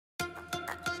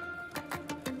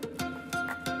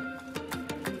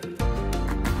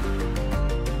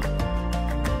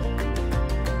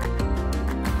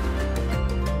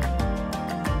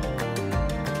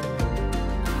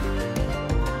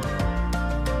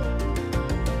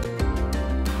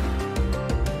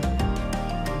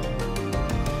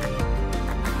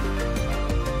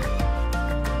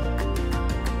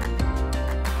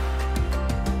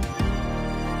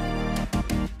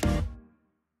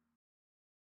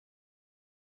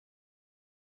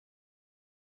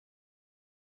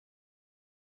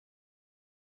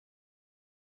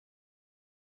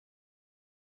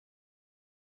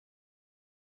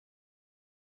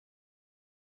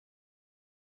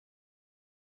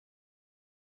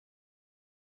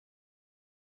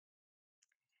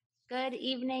Good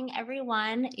evening,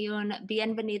 everyone, y un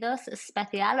bienvenidos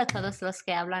especial a todos los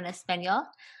que hablan español.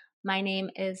 My name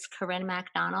is Corinne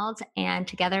MacDonald, and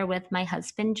together with my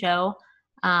husband, Joe,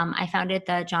 I founded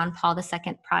the John Paul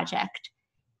II Project.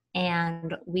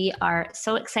 And we are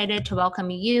so excited to welcome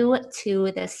you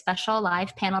to this special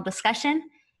live panel discussion.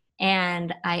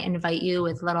 And I invite you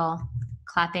with little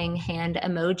clapping hand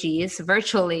emojis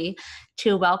virtually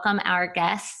to welcome our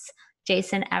guests,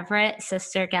 Jason Evert,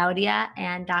 Sister Gaudia,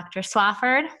 and Dr.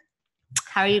 Swafford.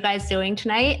 How are you guys doing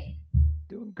tonight?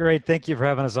 Doing great. Thank you for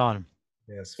having us on.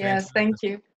 Yes, thank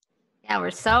you. Yeah,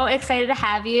 we're so excited to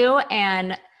have you.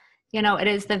 And, you know, it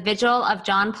is the vigil of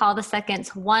John Paul II's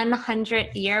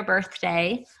 100-year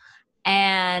birthday.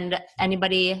 And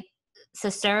anybody,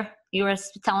 Sister, you were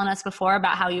telling us before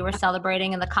about how you were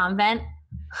celebrating in the convent.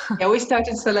 Yeah, we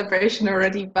started celebration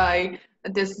already by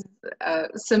this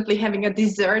simply having a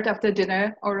dessert after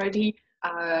dinner already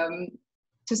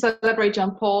to celebrate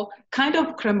John Paul, kind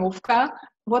of kremovka,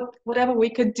 whatever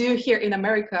we could do here in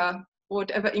America,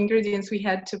 whatever ingredients we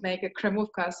had to make a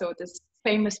kremovka, so this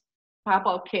famous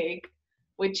papal cake,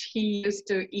 which he used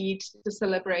to eat to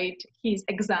celebrate his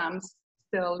exams,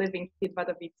 still living in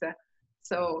Wadowice.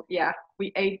 So yeah,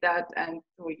 we ate that and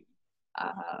we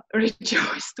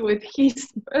rejoiced with his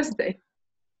birthday.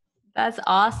 That's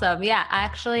awesome. Yeah,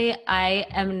 actually, I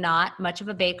am not much of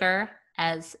a baker,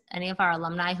 as any of our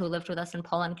alumni who lived with us in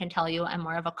Poland can tell you. I'm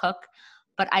more of a cook,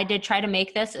 but I did try to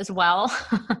make this as well.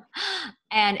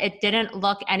 And it didn't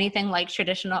look anything like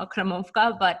traditional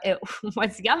kremovka, but it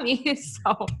was yummy.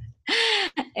 So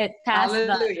it passed,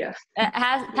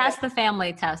 passed the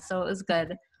family test. So it was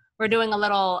good. We're doing a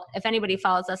little, if anybody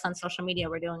follows us on social media,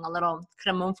 we're doing a little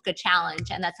kremovka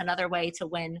challenge. And that's another way to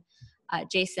win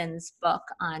Jason's book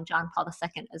on John Paul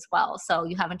II as well. So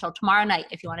you have until tomorrow night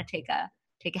if you want to take a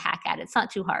hack at it. It's not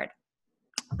too hard.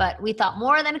 But we thought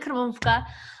more than kremovka,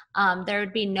 there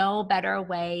would be no better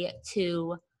way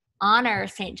to honor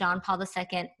St. John Paul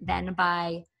II than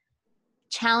by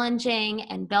challenging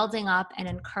and building up and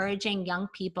encouraging young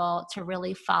people to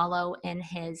really follow in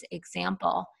his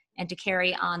example and to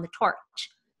carry on the torch.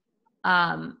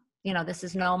 You know, this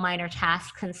is no minor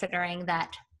task considering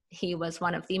that he was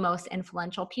one of the most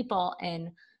influential people in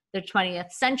the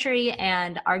 20th century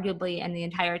and arguably in the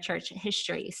entire church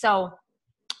history. So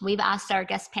we've asked our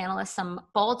guest panelists some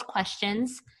bold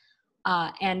questions.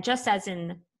 And just as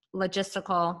in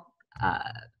logistical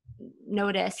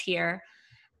notice here,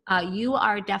 you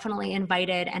are definitely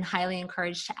invited and highly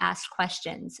encouraged to ask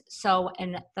questions. So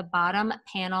in the bottom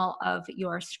panel of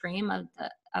your screen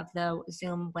of the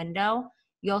Zoom window,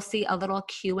 you'll see a little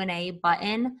Q&A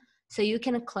button. So you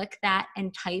can click that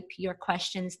and type your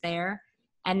questions there,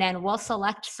 and then we'll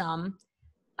select some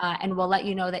and we'll let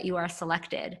you know that you are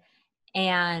selected.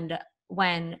 And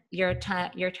when your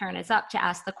turn is up to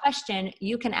ask the question,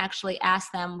 you can actually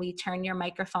ask them. We turn your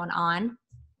microphone on.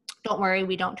 Don't worry,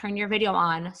 we don't turn your video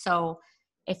on. So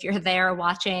if you're there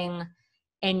watching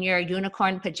in your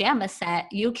unicorn pajama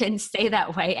set, you can stay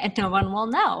that way and no one will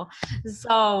know.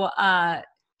 So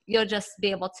you'll just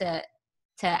be able to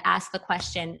ask the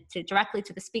question directly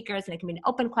to the speakers, and it can be an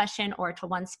open question or to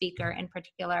one speaker in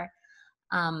particular.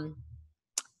 And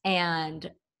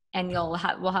we'll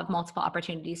have multiple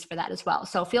opportunities for that as well.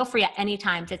 So feel free at any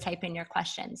time to type in your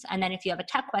questions. And then if you have a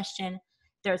tech question,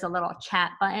 there's a little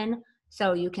chat button,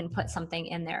 so you can put something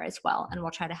in there as well, and we'll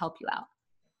try to help you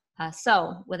out.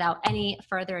 So without any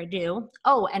further ado,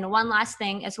 and one last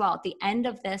thing as well, at the end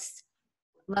of this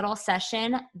little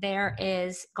session, there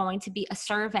is going to be a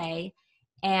survey.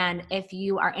 And if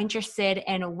you are interested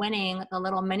in winning the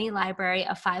little mini library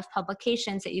of 5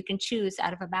 publications that you can choose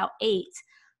out of about 8,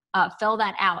 fill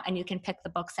that out and you can pick the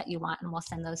books that you want and we'll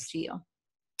send those to you.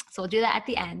 So we'll do that at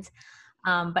the end.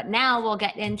 But now we'll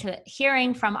get into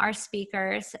hearing from our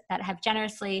speakers that have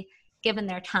generously given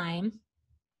their time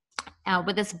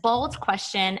with this bold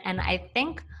question. And I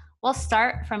think we'll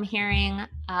start from hearing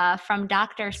from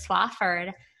Dr.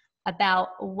 Swafford about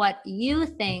what you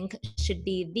think should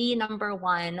be the number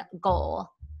one goal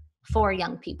for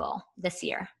young people this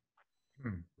year.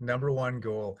 Number one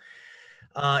goal.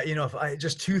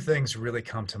 Just 2 things really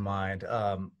come to mind.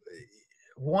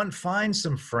 One, find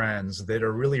some friends that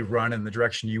are really running the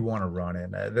direction you want to run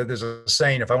in. There's a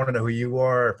saying, if I want to know who you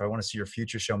are, if I want to see your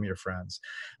future, show me your friends.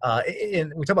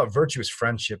 And we talk about virtuous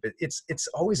friendship. It's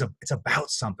always it's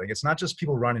about something. It's not just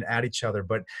people running at each other,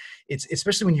 but it's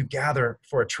especially when you gather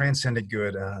for a transcendent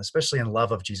good, especially in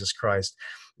love of Jesus Christ.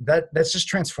 That's just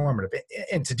transformative.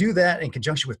 And to do that in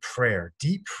conjunction with prayer,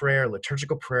 deep prayer,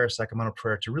 liturgical prayer, sacramental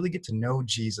prayer, to really get to know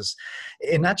Jesus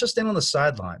and not just stand on the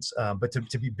sidelines, but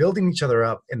to be building each other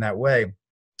up in that way.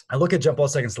 I look at John Paul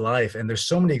II's life, and there's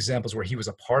so many examples where he was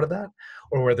a part of that,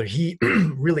 or whether he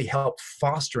really helped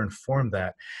foster and form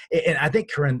that. And I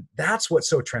think, Corinne, that's what's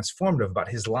so transformative about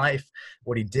his life,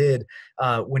 what he did.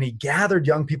 When he gathered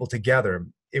young people together,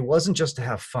 it wasn't just to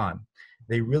have fun.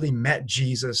 They really met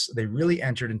Jesus. They really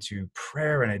entered into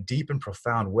prayer in a deep and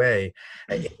profound way.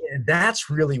 And that's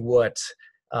really what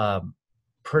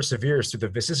perseveres through the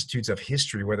vicissitudes of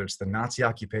history, whether it's the Nazi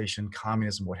occupation,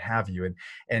 communism, what have you.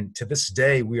 And to this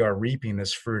day, we are reaping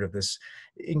this fruit of this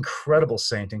incredible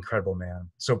saint, incredible man.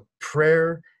 So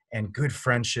prayer and good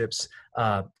friendships,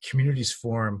 communities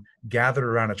form, gathered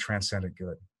around a transcendent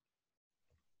good.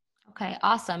 Okay,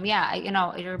 awesome. Yeah,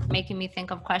 you're making me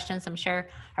think of questions. I'm sure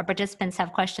our participants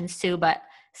have questions too, but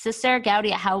Sister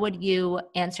Gaudia, how would you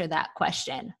answer that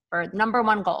question for number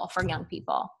one goal for young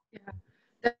people?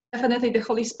 Yeah, definitely the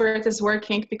Holy Spirit is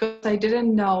working, because I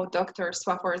didn't know Dr.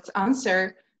 Swafford's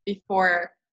answer before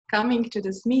coming to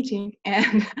this meeting,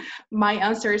 and my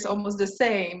answer is almost the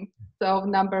same. So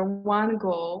number one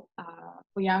goal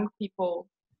for young people,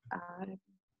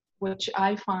 which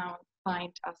I find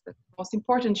as the most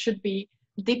important, should be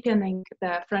deepening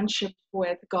the friendship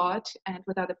with God and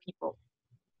with other people.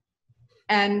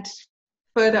 And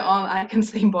further on, I can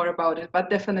say more about it,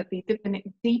 but definitely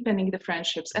deepening the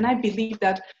friendships. And I believe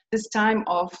that this time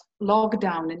of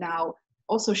lockdown now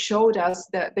also showed us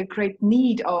the great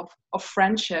need of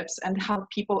friendships, and how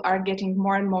people are getting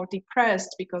more and more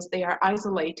depressed because they are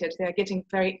isolated. They are getting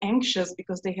very anxious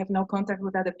because they have no contact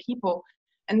with other people.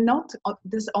 And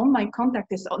this online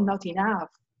contact is not enough.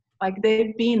 Like,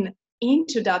 they've been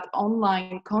into that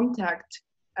online contact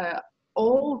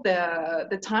all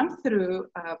the time through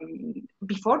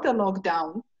before the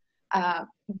lockdown,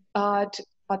 but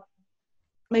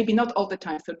maybe not all the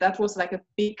time. So that was like a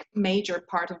big major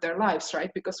part of their lives,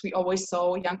 right? Because we always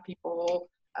saw young people,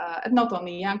 not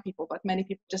only young people, but many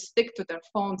people just stick to their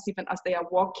phones even as they are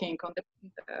walking on the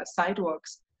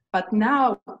sidewalks. But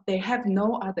now they have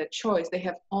no other choice. They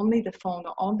have only the phone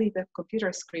or only the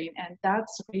computer screen, and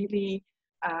that's really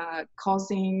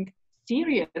causing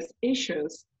serious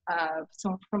issues.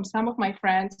 So from some of my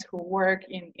friends who work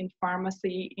in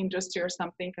pharmacy industry or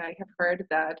something, I have heard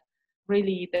that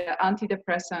really the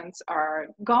antidepressants are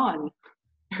gone.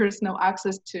 There's no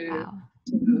access to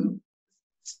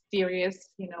serious,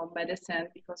 medicine,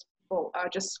 because people are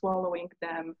just swallowing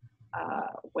them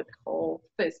with whole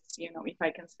fists, if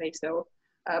I can say so.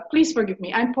 Please forgive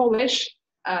me. I'm Polish.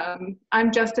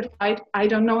 I'm justified. I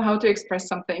don't know how to express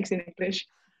some things in English,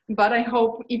 but I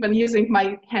hope even using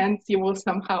my hands, you will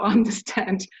somehow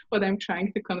understand what I'm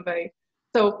trying to convey.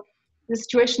 So the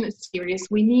situation is serious.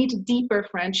 We need deeper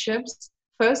friendships,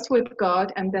 first with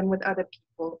God and then with other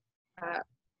people,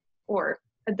 or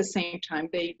at the same time.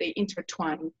 They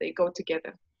intertwine, they go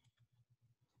together.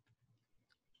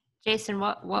 Jason,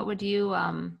 what would you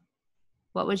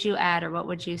add, or what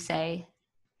would you say?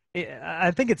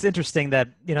 I think it's interesting that,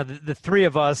 the three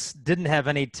of us didn't have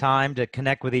any time to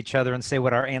connect with each other and say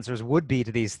what our answers would be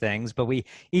to these things, but we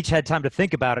each had time to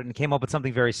think about it and came up with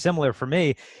something very similar. For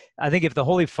me, I think if the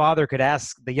Holy Father could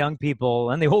ask the young people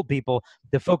and the old people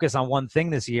to focus on one thing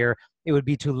this year, it would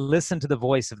be to listen to the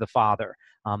voice of the Father.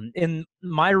 In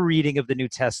my reading of the New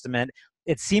Testament,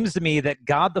 it seems to me that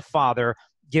God the Father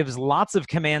gives lots of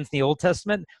commands in the Old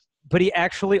Testament, but he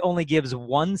actually only gives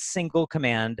one single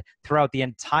command throughout the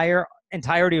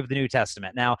entirety of the New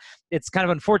Testament. Now, it's kind of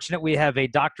unfortunate we have a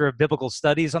doctor of biblical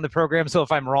studies on the program, so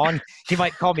if I'm wrong, he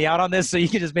might call me out on this, so you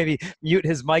can just maybe mute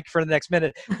his mic for the next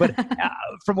minute. But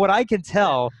from what I can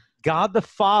tell, God the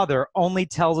Father only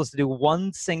tells us to do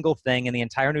one single thing in the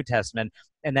entire New Testament,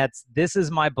 and that's, "This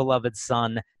is my beloved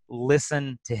Son,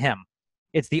 listen to him."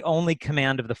 It's the only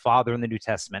command of the Father in the New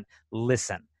Testament: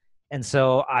 listen. And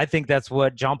so I think that's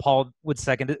what John Paul would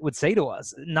say to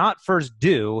us. Not first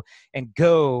do and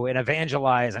go and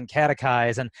evangelize and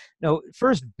catechize, and no,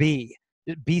 first be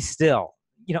still,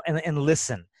 and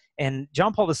listen. And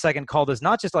John Paul II called us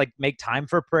not just like make time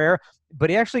for prayer, but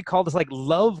he actually called us like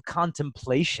love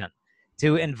contemplation,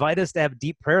 to invite us to have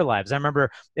deep prayer lives. I remember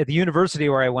at the university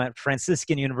where I went,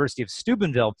 Franciscan University of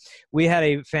Steubenville, we had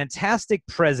a fantastic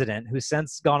president who's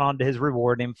since gone on to his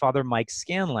reward, named Father Mike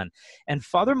Scanlon. And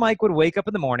Father Mike would wake up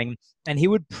in the morning and he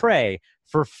would pray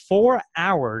for 4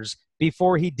 hours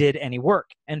before he did any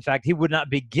work. In fact, he would not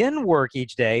begin work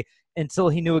each day until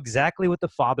he knew exactly what the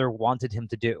Father wanted him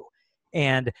to do.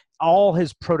 And all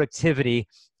his productivity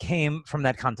came from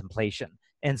that contemplation.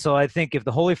 And so I think if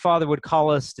the Holy Father would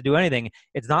call us to do anything,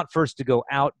 it's not first to go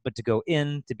out, but to go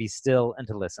in, to be still, and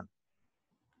to listen.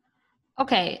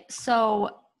 Okay,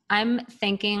 so I'm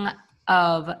thinking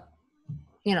of,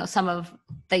 some of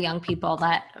the young people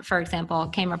that, for example,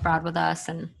 came abroad with us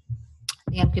and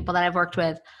the young people that I've worked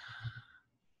with.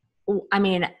 I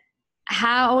mean,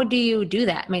 how do you do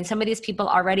that? I mean, some of these people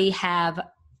already have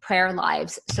prayer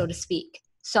lives, so to speak.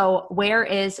 So where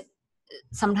is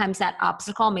sometimes that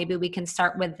obstacle? Maybe we can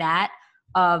start with that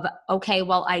of, okay,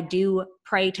 well, I do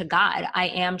pray to God. I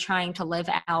am trying to live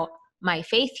out my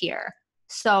faith here.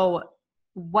 So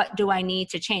what do I need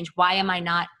to change? Why am I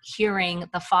not hearing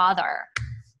the Father?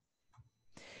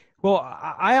 Well,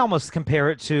 I almost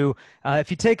compare it to if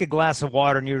you take a glass of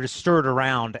water and you just stir it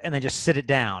around and then just sit it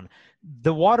down,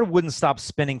 the water wouldn't stop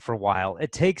spinning for a while.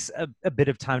 It takes a bit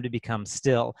of time to become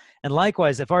still. And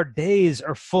likewise, if our days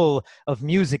are full of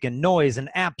music and noise and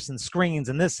apps and screens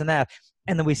and this and that,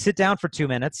 and then we sit down for 2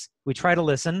 minutes, we try to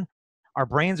listen, our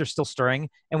brains are still stirring,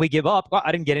 and we give up, well,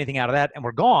 I didn't get anything out of that, and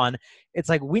we're gone. It's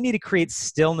like we need to create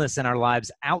stillness in our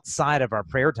lives outside of our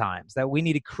prayer times, that we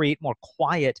need to create more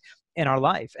quiet in our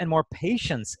life and more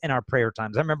patience in our prayer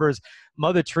times. I remember as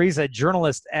Mother Teresa, a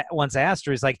journalist, once asked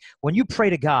her, he's like, when you pray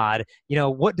to God,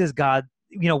 what does God,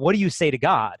 what do you say to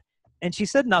God? And she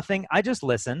said, nothing. I just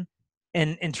listen.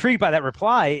 And intrigued by that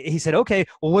reply, he said, okay,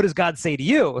 well, what does God say to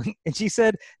you? And she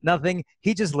said, nothing.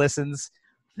 He just listens.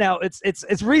 Now,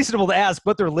 it's reasonable to ask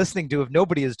what they're listening to if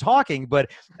nobody is talking,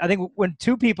 but I think when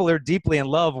two people are deeply in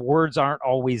love, words aren't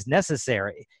always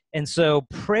necessary. And so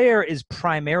prayer is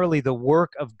primarily the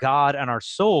work of God and our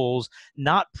souls,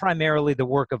 not primarily the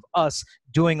work of us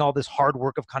doing all this hard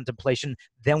work of contemplation,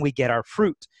 then we get our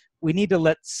fruit. We need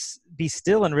to be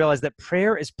still and realize that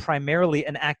prayer is primarily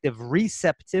an act of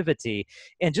receptivity.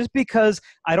 And just because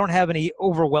I don't have any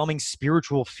overwhelming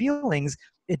spiritual feelings,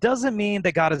 it doesn't mean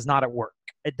that God is not at work.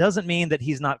 It doesn't mean that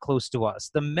he's not close to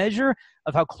us. The measure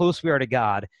of how close we are to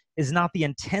God is not the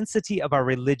intensity of our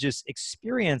religious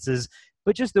experiences,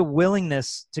 but just the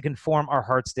willingness to conform our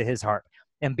hearts to his heart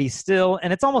and be still.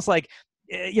 And it's almost like,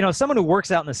 someone who works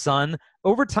out in the sun,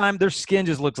 over time, their skin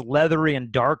just looks leathery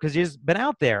and dark because you've been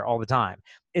out there all the time.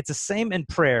 It's the same in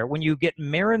prayer. When you get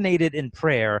marinated in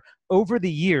prayer over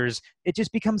the years, it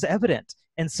just becomes evident.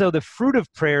 And so the fruit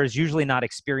of prayer is usually not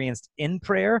experienced in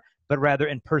prayer, but rather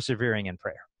in persevering in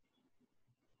prayer.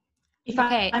 If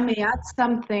I may add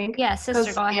something. Yeah,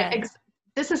 sister, go ahead.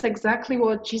 This is exactly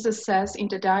what Jesus says in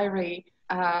the diary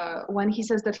when he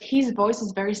says that his voice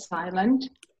is very silent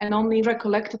and only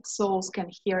recollected souls can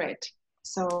hear it.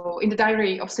 So in the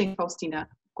diary of Saint Faustina,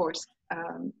 of course.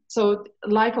 So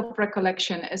life of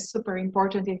recollection is super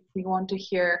important if we want to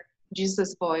hear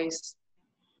Jesus' voice.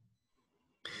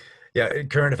 Yeah,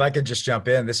 Karen, if I could just jump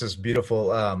in, this is beautiful.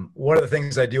 One of the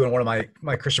things I do in one of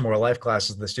my Christian moral life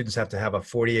classes, the students have to have a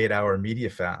 48-hour media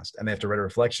fast, and they have to write a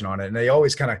reflection on it. And they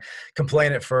always kind of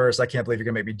complain at first, I can't believe you're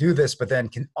going to make me do this. But then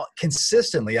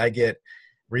consistently, I get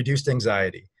reduced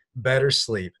anxiety, better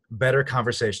sleep, better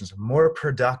conversations, more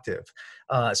productive.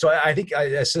 So I think,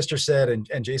 as Sister said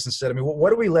and Jason said, I mean,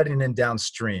 what are we letting in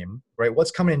downstream, right? What's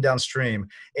coming in downstream?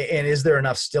 And is there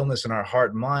enough stillness in our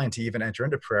heart and mind to even enter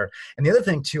into prayer? And the other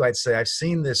thing, too, I'd say I've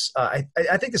seen this. I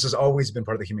think this has always been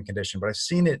part of the human condition, but I've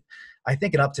seen it, I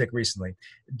think, an uptick recently.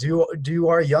 Do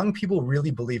our young people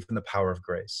really believe in the power of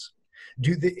grace?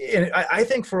 And I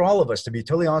think for all of us, to be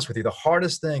totally honest with you, the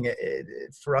hardest thing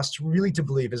for us to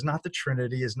believe is not the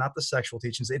Trinity, is not the sexual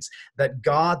teachings. It's that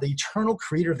God, the eternal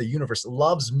creator of the universe,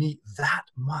 loves me that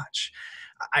much.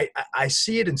 I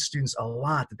see it in students a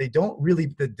lot, that they don't really,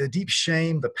 the deep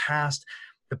shame, the past,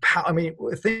 the power. I mean,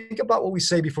 think about what we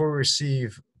say before we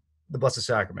receive the Blessed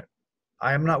Sacrament.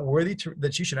 I am not worthy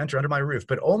that you should enter under my roof,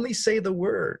 but only say the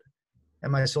word,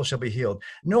 and my soul shall be healed.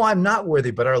 No, I'm not worthy,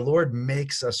 but our Lord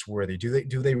makes us worthy. Do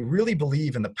they really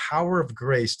believe in the power of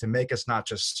grace to make us not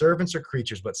just servants or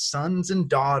creatures, but sons and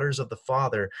daughters of the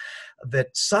Father,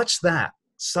 such that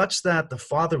the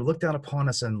Father will look down upon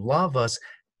us and love us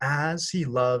as he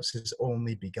loves his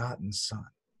only begotten Son?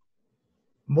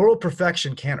 Moral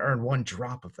perfection can't earn one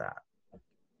drop of that.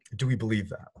 Do we believe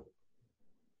that?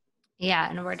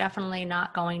 Yeah, and we're definitely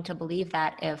not going to believe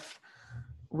that if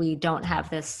we don't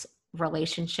have this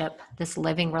relationship, this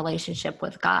living relationship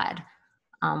with God.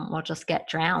 We'll just get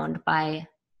drowned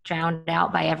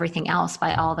out by everything else,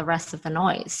 by all the rest of the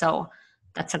noise. So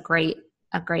that's a great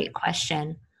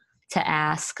question to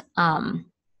ask. And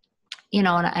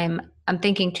I'm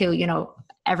thinking too,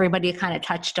 everybody kind of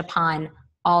touched upon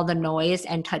all the noise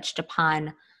and touched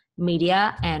upon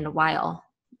media. And while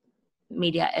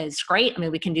media is great, I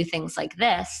mean, we can do things like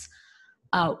this.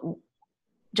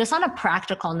 Just on a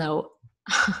practical note,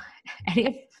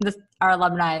 any of our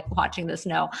alumni watching this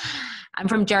know I'm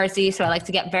from Jersey, so I like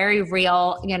to get very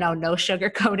real, no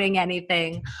sugarcoating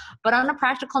anything. But on a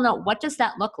practical note, what does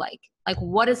that look like? Like,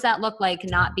 what does that look like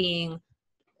not being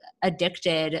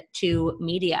addicted to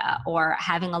media or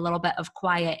having a little bit of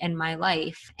quiet in my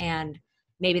life. And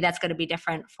maybe that's going to be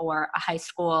different for a high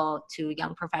school to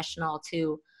young professional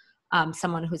to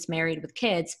someone who's married with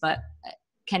kids. But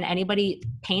can anybody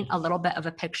paint a little bit of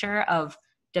a picture of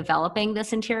developing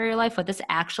this interior life, what this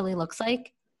actually looks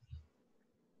like?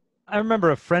 I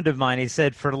remember a friend of mine, he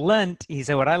said for Lent, he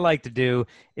said, what I like to do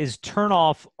is turn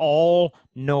off all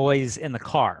noise in the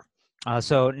car.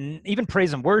 Even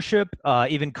praise and worship,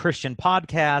 even Christian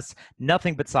podcasts,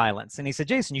 nothing but silence. And he said,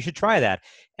 Jason, you should try that.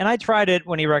 And I tried it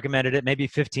when he recommended it maybe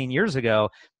 15 years ago,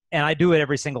 and I do it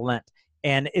every single Lent.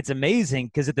 And it's amazing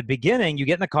because at the beginning, you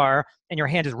get in the car and your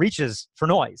hand just reaches for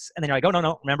noise. And then you're like, oh,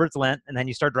 no, remember it's Lent. And then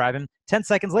you start driving. 10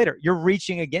 seconds later, you're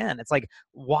reaching again. It's like,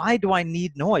 why do I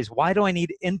need noise? Why do I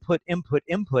need input?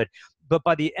 But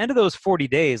by the end of those 40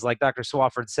 days, like Dr.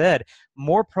 Swafford said,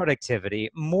 more productivity,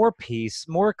 more peace,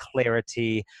 more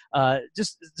clarity,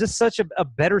 just such a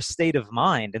better state of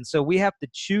mind. And so we have to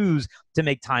choose to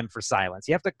make time for silence.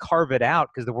 You have to carve it out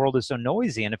because the world is so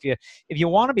noisy. And if you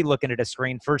want to be looking at a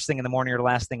screen first thing in the morning or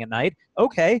last thing at night,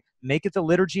 okay, make it the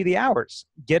liturgy of the hours.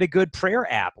 Get a good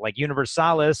prayer app like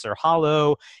Universalis or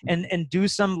Hallow and do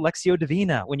some Lectio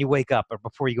Divina when you wake up or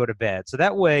before you go to bed. So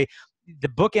that way, the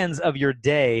bookends of your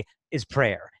day is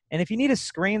prayer. And if you need a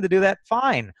screen to do that,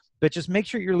 fine. But just make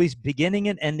sure you're at least beginning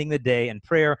and ending the day in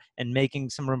prayer and making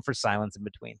some room for silence in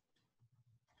between.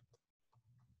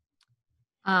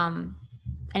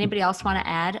 Anybody else want to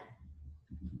add?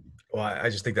 Well, I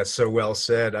just think that's so well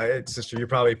said. Sister, you're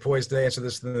probably poised to answer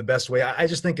this in the best way. I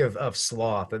just think of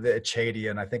sloth, the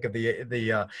achadia, and I think of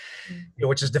the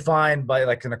which is defined by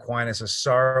like an Aquinas as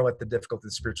sorrow at the difficulty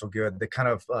of the spiritual good, the kind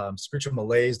of spiritual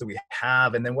malaise that we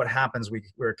have. And then what happens,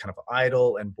 we're kind of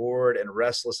idle and bored and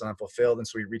restless and unfulfilled. And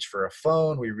so we reach for a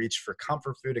phone, we reach for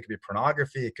comfort food. It could be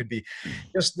pornography. It could be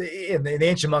just, the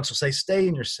ancient monks will say, stay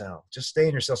in yourself, just stay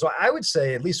in yourself. So I would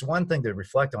say at least one thing to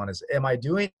reflect on is, am I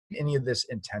doing any of this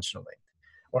intentionally?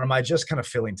 Or am I just kind of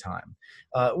filling time?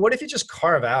 What if you just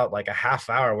carve out like a half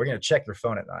hour? We're going to check your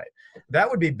phone at night. That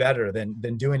would be better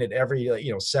than doing it every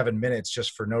 7 minutes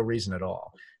just for no reason at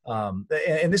all. And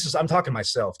this is, I'm talking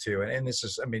myself too. And this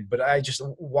is, but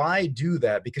why do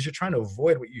that? Because you're trying to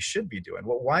avoid what you should be doing.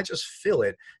 Well, why just fill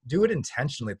it? Do it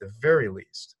intentionally at the very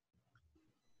least.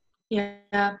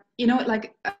 Yeah,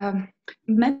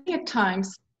 many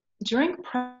times during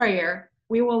prayer,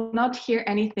 we will not hear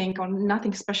anything or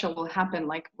nothing special will happen.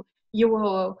 Like you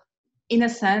will, in a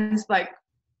sense, like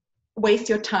waste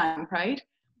your time, right?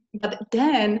 But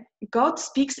then God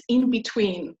speaks in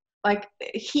between. Like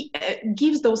he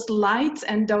gives those lights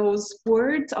and those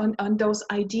words on those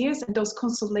ideas and those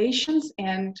consolations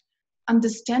and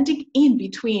understanding in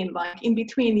between, like in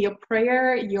between your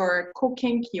prayer, your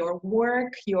cooking, your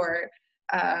work, your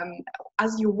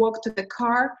as you walk to the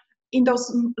car, in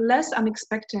those less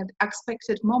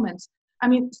expected moments.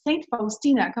 Saint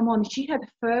Faustina, come on, she had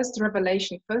first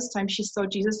revelation, first time she saw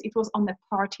Jesus, it was on a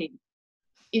party.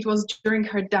 It was during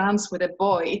her dance with a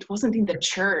boy. It wasn't in the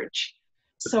church.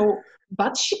 So,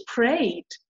 but she prayed,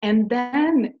 and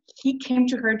then he came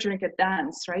to her during a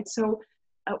dance, right? So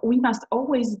we must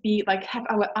always be like, have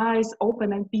our eyes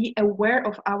open and be aware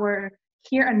of our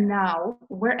here and now.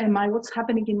 Where am I? What's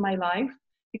happening in my life?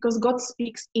 Because God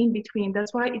speaks in between.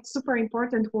 That's why it's super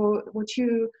important what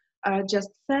you just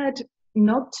said,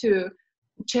 not to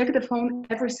check the phone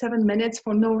every 7 minutes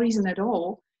for no reason at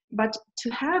all, but to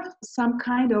have some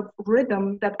kind of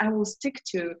rhythm that I will stick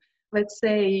to. Let's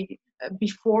say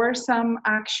before some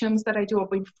actions that I do, or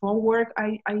before work,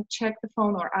 I check the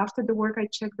phone, or after the work, I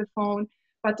check the phone,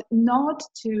 but not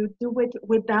to do it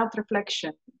without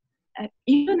reflection.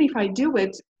 Even if I do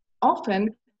it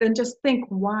often, then just think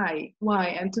why,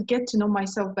 and to get to know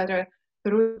myself better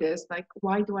through this. Like,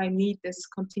 why do I need this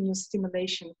continuous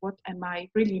stimulation? What am I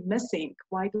really missing?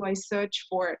 Why do I search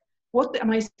for, what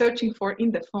am I searching for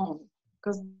in the phone?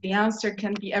 Because the answer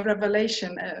can be a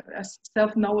revelation, a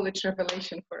self-knowledge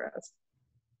revelation for us.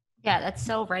 Yeah, that's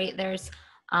so right. There's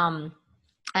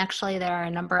actually, there are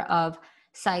a number of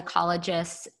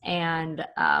psychologists and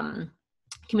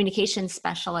communication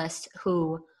specialists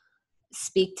who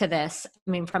speak to this,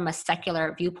 from a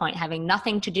secular viewpoint, having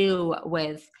nothing to do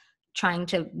with trying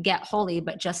to get holy,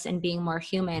 but just in being more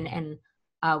human. And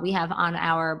we have on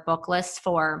our book list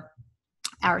for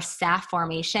our staff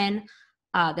formation,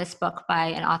 this book by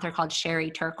an author called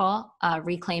Sherry Turkle,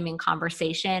 Reclaiming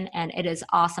Conversation. And it is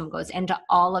awesome, goes into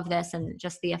all of this and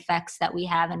just the effects that we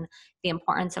have and the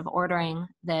importance of ordering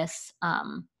this,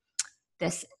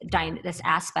 this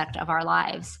aspect of our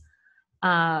lives.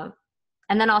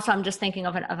 And then also I'm just thinking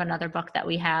of another book that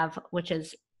we have, which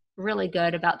is really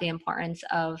good about the importance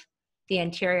of the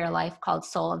interior life called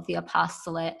Soul of the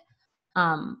Apostolate,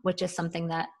 which is something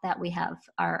that we have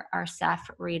our staff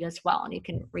read as well. And you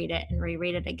can read it and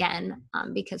reread it again,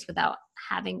 because without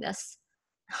having this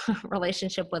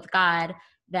relationship with God,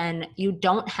 then you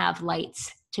don't have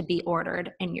lights to be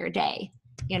ordered in your day.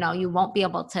 You know, you won't be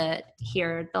able to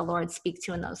hear the Lord speak to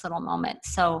you in those little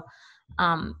moments. So,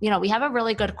 we have a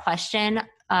really good question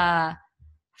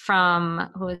from,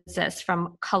 who is this?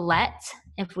 From Colette.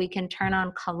 If we can turn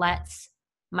on Colette's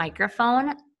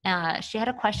microphone. She had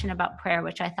a question about prayer,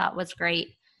 which I thought was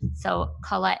great. So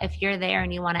Colette, if you're there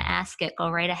and you want to ask it, go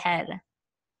right ahead.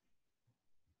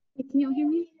 Can you hear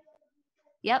me?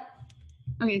 Yep.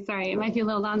 Okay, sorry, it might be a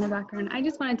little loud in the background. I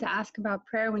just wanted to ask about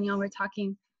prayer when y'all were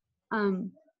talking.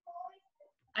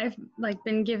 I've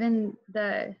been given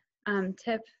the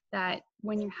tip that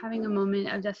when you're having a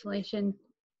moment of desolation,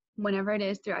 whenever it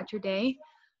is throughout your day,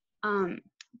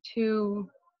 to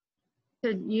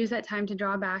use that time to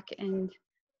draw back and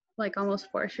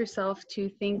almost force yourself to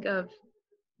think of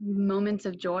moments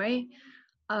of joy,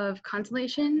 of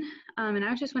consolation. And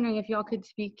I was just wondering if y'all could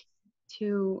speak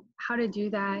to how to do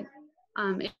that,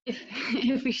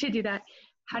 if we should do that,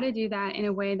 how to do that in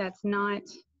a way that's not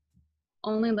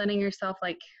only letting yourself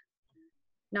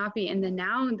not be in the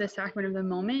now, the sacrament of the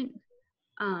moment,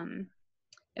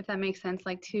 if that makes sense,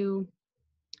 to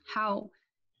how,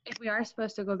 if we are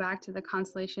supposed to go back to the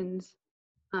consolations,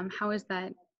 how is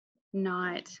that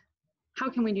not, how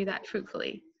can we do that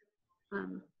fruitfully?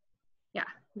 Yeah,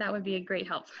 that would be a great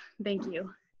help. Thank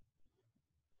you.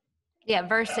 Yeah,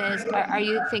 versus, are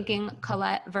you thinking,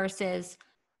 Colette, versus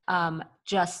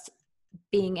just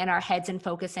being in our heads and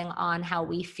focusing on how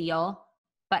we feel,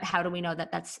 but how do we know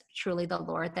that that's truly the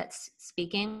Lord that's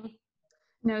speaking?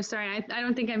 No, sorry, I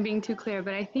don't think I'm being too clear,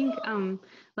 but I think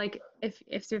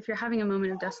if you're having a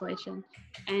moment of desolation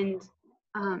and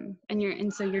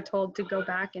so you're told to go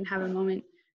back and have a moment,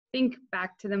 think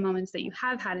back to the moments that you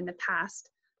have had in the past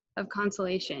of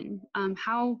consolation.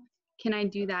 How can I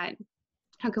do that?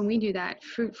 How can we do that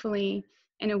fruitfully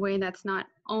in a way that's not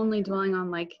only dwelling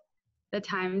on the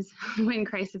times when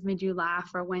Christ has made you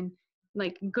laugh or when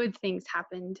good things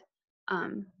happened?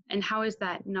 And how is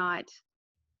that not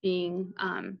being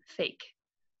fake?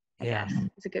 I guess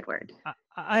is a good word.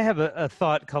 I have a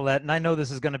thought, Colette, and I know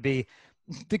this is going to be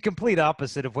the complete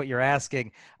opposite of what you're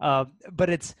asking,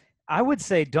 but I would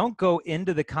say don't go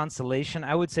into the consolation.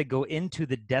 I would say go into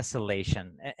the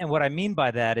desolation. And what I mean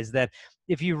by that is that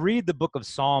if you read the book of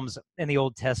Psalms in the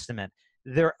Old Testament,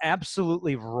 they're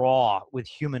absolutely raw with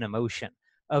human emotion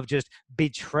of just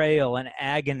betrayal and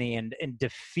agony and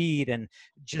defeat and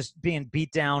just being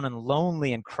beat down and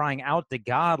lonely and crying out to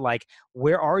God,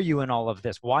 where are you in all of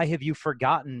this? Why have you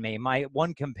forgotten me? My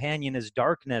one companion is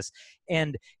darkness.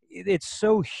 And it's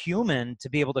so human to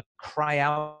be able to cry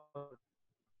out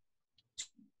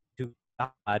to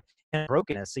God and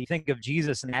brokenness. So you think of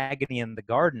Jesus in agony in the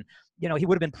garden, he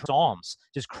would have been Psalms,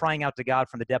 just crying out to God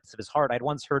from the depths of his heart. I'd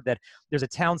once heard that there's a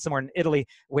town somewhere in Italy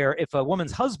where if a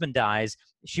woman's husband dies,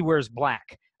 she wears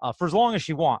black for as long as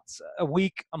she wants, a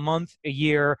week, a month, a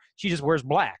year, she just wears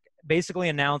black, basically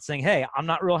announcing, hey, I'm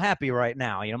not real happy right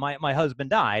now. My husband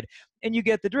died, and you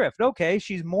get the drift. Okay,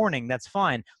 she's mourning, that's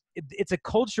fine. It's a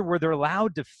culture where they're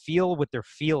allowed to feel what they're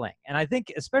feeling. And I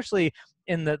think especially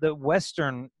in the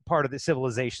Western part of the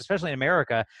civilization, especially in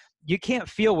America, you can't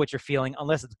feel what you're feeling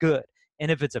unless it's good. And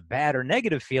if it's a bad or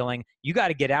negative feeling, you got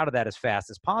to get out of that as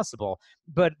fast as possible.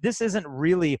 But this isn't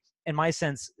really, in my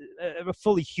sense, a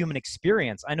fully human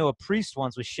experience. I know a priest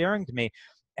once was sharing to me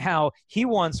how he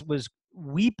once was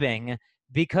weeping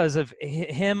because of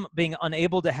him being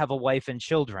unable to have a wife and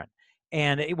children.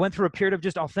 And it went through a period of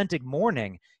just authentic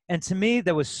mourning. And to me,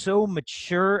 that was so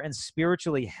mature and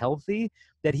spiritually healthy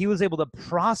that he was able to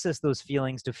process those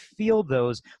feelings, to feel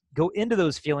those, go into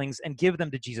those feelings and give them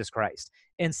to Jesus Christ,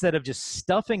 instead of just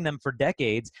stuffing them for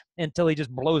decades until he just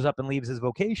blows up and leaves his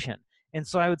vocation. And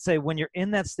so I would say when you're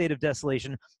in that state of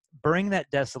desolation, bring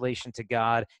that desolation to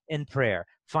God in prayer.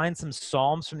 Find some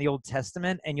Psalms from the Old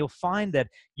Testament, and you'll find that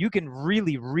you can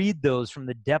really read those from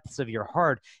the depths of your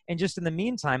heart. And just in the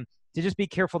meantime, to just be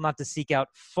careful not to seek out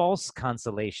false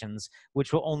consolations,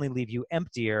 which will only leave you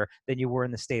emptier than you were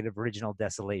in the state of original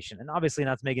desolation. And obviously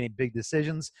not to make any big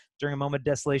decisions during a moment of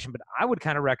desolation, but I would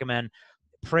kind of recommend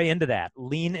pray into that,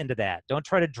 lean into that. Don't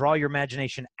try to draw your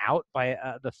imagination out by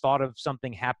the thought of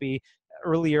something happy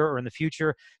earlier or in the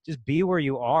future. Just be where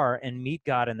you are and meet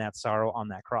God in that sorrow on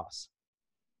that cross.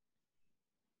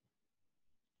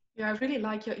 Yeah, I really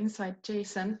like your insight,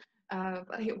 Jason. I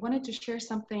wanted to share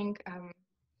something.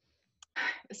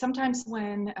 Sometimes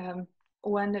when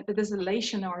the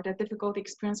desolation or the difficult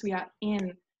experience we are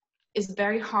in is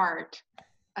very hard.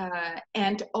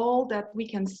 And all that we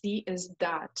can see is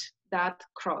that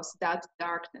cross, that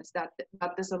darkness, that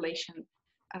desolation.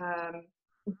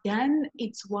 Then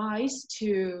it's wise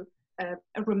to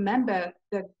remember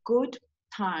the good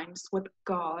times with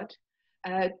God,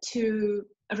 to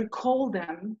recall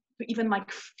them, to even like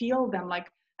feel them, like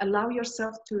allow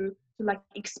yourself to like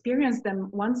experience them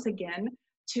once again,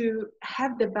 to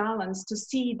have the balance, to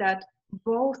see that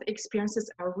both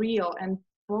experiences are real, and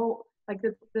both like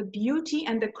the beauty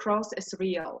and the cross is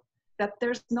real, that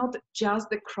there's not just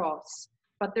the cross,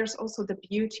 but there's also the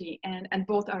beauty, and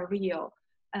both are real.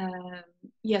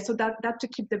 Yeah, so that to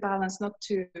keep the balance, not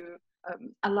to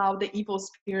allow the evil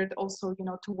spirit also, you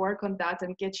know, to work on that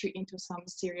and get you into some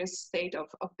serious state of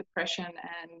depression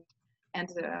and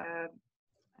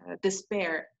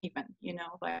despair even, you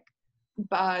know, like,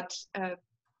 but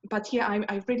yeah,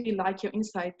 I really like your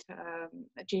insight,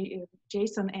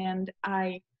 Jason, and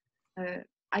I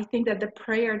think that the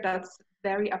prayer that's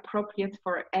very appropriate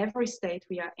for every state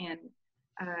we are in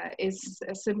is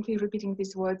simply repeating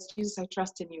these words: Jesus, I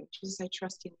trust in you. Jesus, I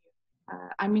trust in you.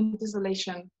 I'm in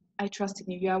desolation. I trust in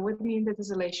you. You are with me in the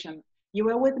desolation. You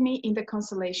are with me in the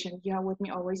consolation. You are with me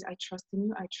always. I trust in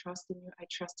you. I trust in you. I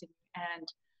trust in you. And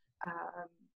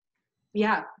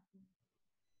yeah,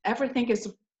 everything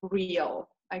is real.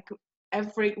 Like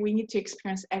we need to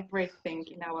experience everything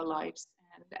in our lives,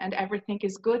 and everything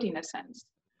is good in a sense.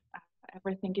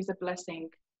 Everything is a blessing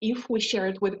if we share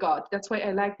it with God. That's why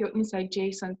I like your insight,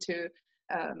 Jason, to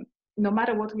no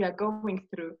matter what we are going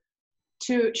through,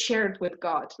 to share it with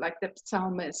God. Like the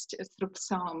psalmist through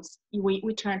Psalms, we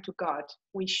turn to God.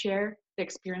 We share the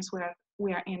experience where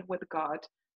we are in with God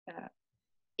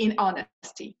in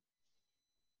honesty.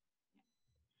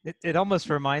 It almost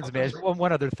reminds me,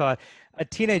 one other thought. A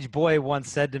teenage boy once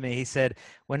said to me, he said,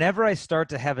 whenever I start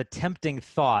to have a tempting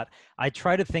thought, I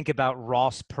try to think about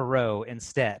Ross Perot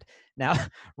instead. Now,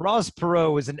 Ross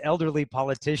Perot was an elderly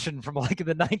politician from like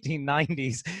the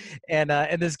 1990s. And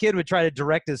this kid would try to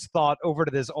direct his thought over to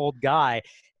this old guy.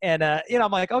 And, you know,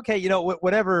 I'm like, okay, you know,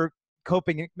 whatever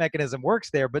coping mechanism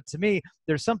works there. But to me,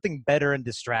 there's something better in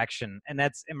distraction. And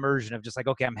that's immersion of just like,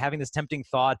 okay, I'm having this tempting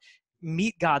thought.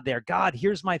 Meet God there. God,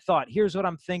 here's my thought. Here's what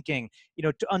I'm thinking, you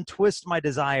know, to untwist my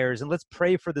desires, and let's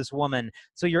pray for this woman.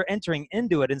 So you're entering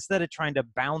into it instead of trying to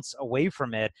bounce away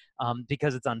from it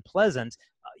because it's unpleasant.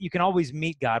 You can always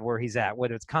meet God where he's at,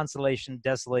 whether it's consolation,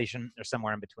 desolation, or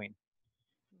somewhere in between.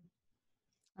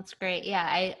 That's great. Yeah.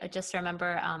 I just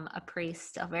remember a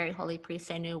priest, a very holy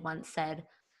priest I knew once said,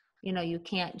 you know, you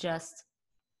can't just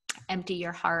empty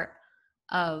your heart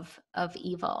of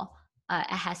evil. It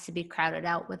has to be crowded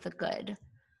out with the good.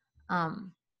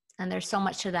 And there's so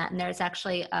much to that. And there's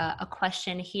actually a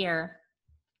question here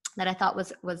that I thought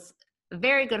was a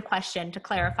very good question to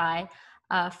clarify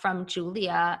from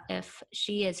Julia, if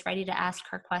she is ready to ask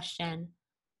her question.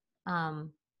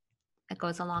 It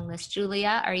goes along this.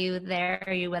 Julia, are you there?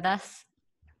 Are you with us?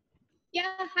 Yeah,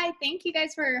 hi. Thank you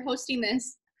guys for hosting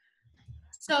this.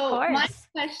 So my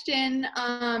question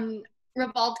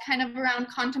revolved kind of around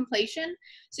contemplation.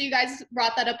 So you guys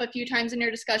brought that up a few times in your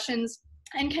discussions.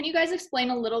 And can you guys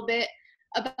explain a little bit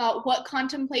about what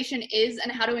contemplation is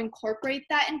and how to incorporate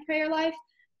that in prayer life?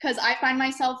 Because I find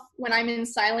myself, when I'm in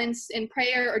silence in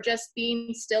prayer or just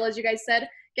being still, as you guys said,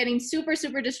 getting super,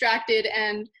 super distracted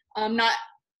and not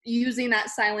using that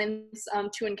silence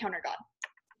to encounter God.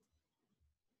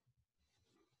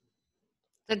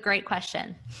 It's a great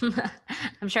question.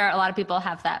 I'm sure a lot of people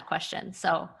have that question.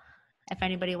 So if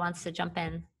anybody wants to jump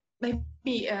in.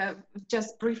 Maybe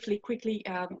just briefly, quickly,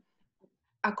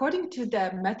 according to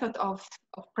the method of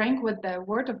praying with the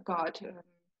Word of God,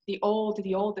 the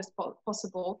oldest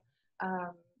possible,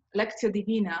 Lectio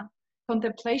Divina,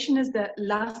 contemplation is the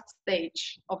last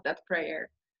stage of that prayer.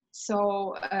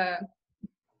 So,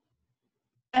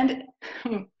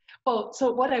 well,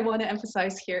 so what I want to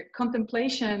emphasize here,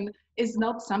 contemplation is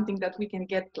not something that we can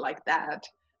get like that.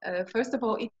 First of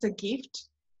all, it's a gift,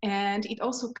 and it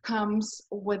also comes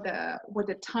with a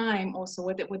time, also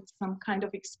with some kind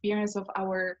of experience of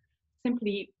our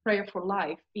simply prayerful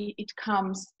life. It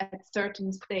comes at a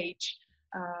certain stage.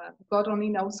 God only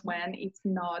knows when. It's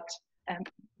not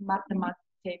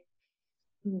mathematic,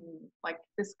 like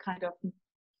this kind of,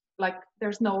 like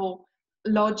there's no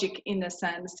logic in a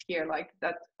sense here, like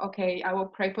that, okay, I will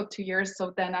pray for 2 years,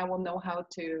 so then I will know how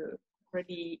to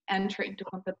really enter into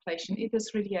contemplation. It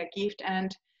is really a gift.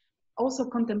 And also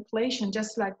contemplation,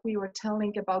 just like we were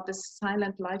telling about this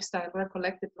silent lifestyle,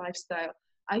 recollected lifestyle,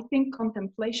 I think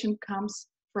contemplation comes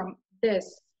from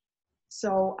this.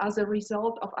 So as a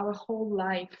result of our whole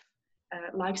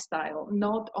lifestyle,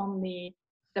 not only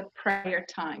the prayer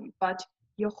time, but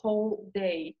your whole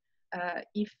day.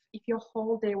 If your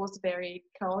whole day was very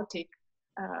chaotic,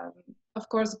 of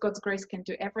course God's grace can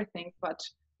do everything, but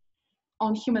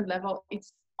on human level,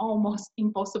 it's almost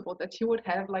impossible that you would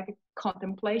have like a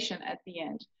contemplation at the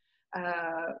end,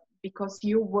 because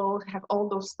you will have all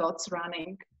those thoughts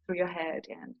running through your head.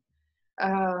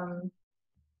 And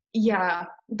yeah,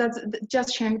 that's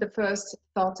just sharing the first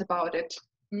thoughts about it.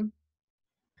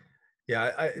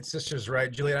 Yeah, it's just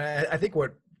right, Julian. I think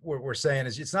what we're saying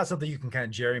is it's not something you can kind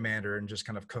of gerrymander and just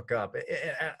kind of cook up.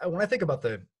 When I think about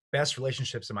the best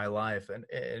relationships in my life and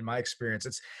in my experience,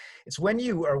 it's when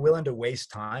you are willing to waste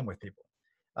time with people.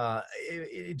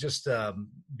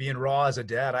 Being raw as a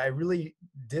dad, I really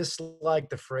dislike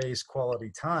the phrase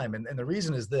quality time. And the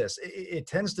reason is this: it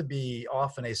tends to be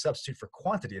often a substitute for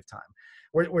quantity of time.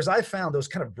 Whereas I found those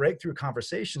kind of breakthrough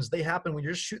conversations, they happen when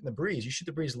you're just shooting the breeze. You shoot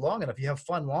the breeze long enough, you have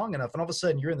fun long enough, and all of a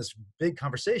sudden you're in this big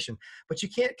conversation, but you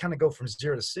can't kind of go from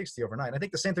 0 to 60 overnight. And I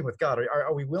think the same thing with God.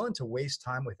 Are we willing to waste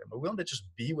time with him? Are we willing to just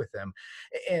be with him?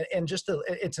 And just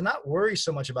to not worry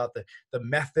so much about the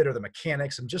method or the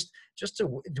mechanics, and just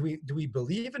to, do we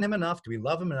believe in him enough? Do we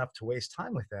love him enough to waste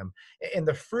time with him? And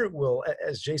the fruit will,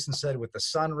 as Jason said with the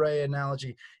sun ray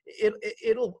analogy,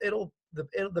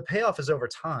 the payoff is over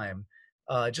time.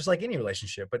 Just like any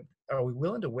relationship, but are we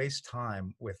willing to waste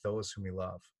time with those whom we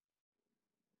love?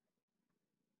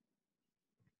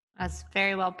 That's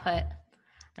very well put.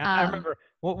 I remember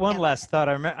one last thought.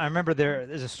 I remember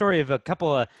there's a story of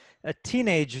a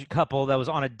teenage couple that was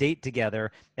on a date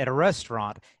together at a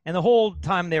restaurant, and the whole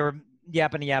time they were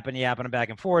yapping back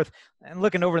and forth, and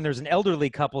looking over, and there's an elderly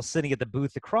couple sitting at the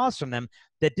booth across from them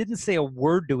that didn't say a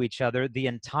word to each other the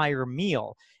entire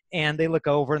meal. And they look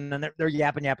over, and then they're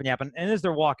yapping. And as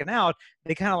they're walking out,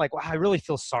 they kind of like, wow, I really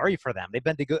feel sorry for them. They've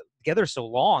been together so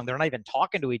long. They're not even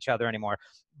talking to each other anymore.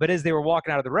 But as they were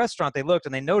walking out of the restaurant, they looked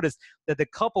and they noticed that the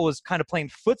couple was kind of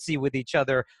playing footsie with each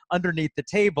other underneath the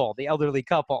table, the elderly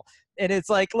couple. And it's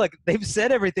like, look, they've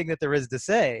said everything that there is to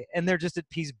say, and they're just at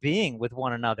peace being with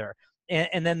one another.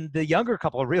 And then the younger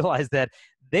couple realized that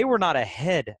they were not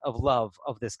ahead of love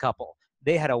of this couple.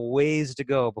 They had a ways to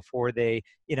go before they,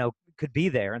 could be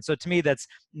there. And so to me, that's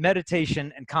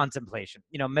meditation and contemplation.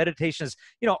 Meditation is,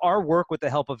 our work with the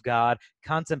help of God.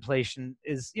 Contemplation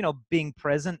is, being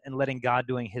present and letting God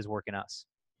doing his work in us.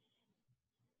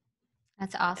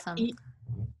 That's awesome.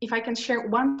 If I can share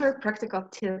one very practical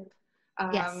tip,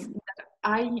 yes. that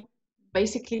I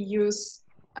basically use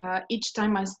each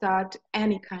time I start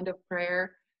any kind of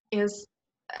prayer, is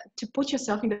to put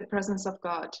yourself in the presence of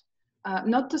God.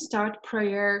 Not to start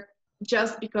prayer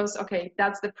just because, okay,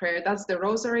 that's the prayer, that's the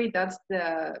rosary, that's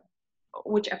the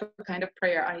whichever kind of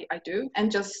prayer I do,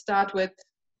 and just start with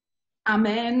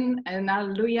Amen and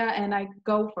Hallelujah and I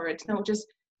go for it. No, just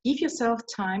give yourself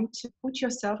time to put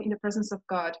yourself in the presence of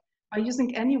God by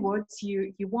using any words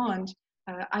you want.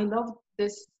 I love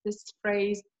this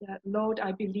phrase, Lord,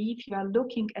 I believe you are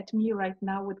looking at me right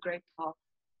now with great love.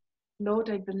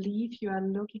 Lord, I believe you are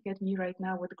looking at me right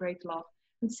now with great love.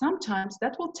 And sometimes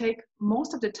that will take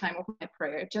most of the time of my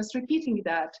prayer, just repeating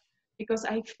that, because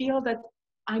I feel that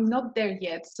I'm not there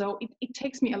yet. So it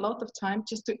takes me a lot of time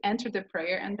just to enter the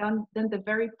prayer, and then the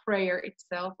very prayer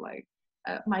itself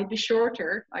might be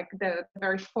shorter, like the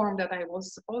very form that I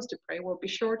was supposed to pray will be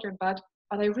shorter, but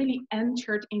I really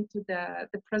entered into the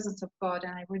presence of God,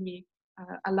 and I really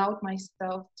allowed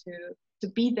myself to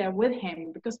be there with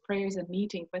him, because prayer is a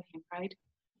meeting with him, right?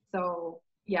 So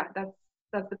yeah,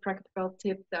 that's the practical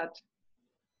tip that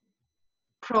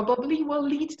probably will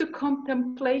lead to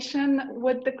contemplation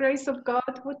with the grace of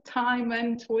God, with time,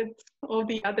 and with all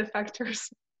the other factors.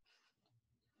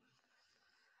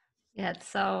 Yeah, it's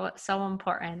so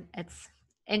important. It's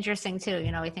interesting too.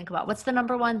 We think about what's the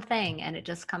number one thing, and it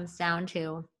just comes down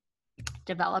to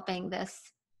developing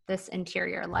this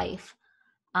interior life.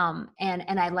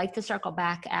 And I'd like to circle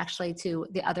back actually to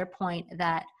the other point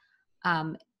that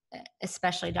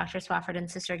especially Dr. Swafford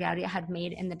and Sister Gaudia had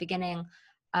made in the beginning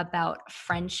about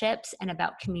friendships and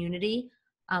about community.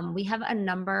 We have a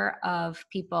number of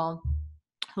people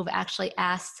who've actually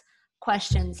asked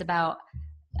questions about,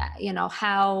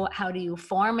 how do you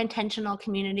form intentional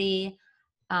community?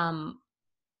 When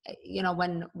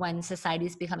society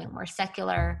is becoming more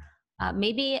secular.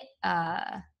 Maybe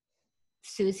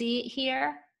Susie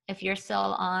here, if you're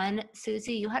still on,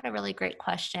 Susie, you had a really great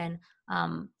question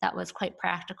that was quite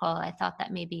practical. I thought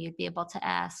that maybe you'd be able to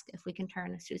ask if we can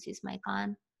turn Susie's mic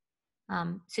on.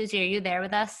 Susie, are you there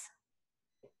with us?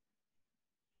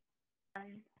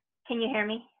 Can you hear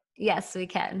me? Yes, we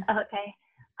can. Okay.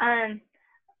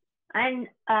 I'm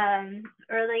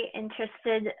really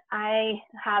interested. I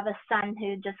have a son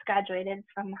who just graduated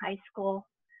from high school,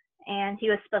 and he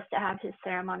was supposed to have his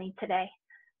ceremony today.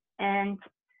 And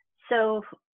so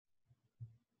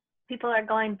people are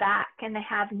going back and they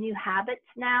have new habits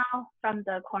now from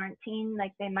the quarantine.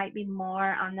 Like they might be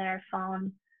more on their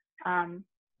phone.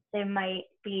 They might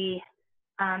be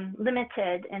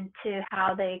limited into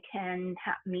how they can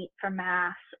meet for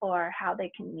mass or how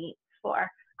they can meet for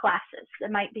classes.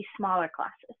 It might be smaller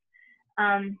classes.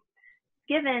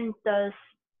 Given those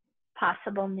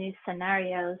possible new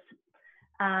scenarios,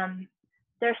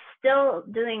 they're still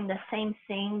doing the same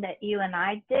thing that you and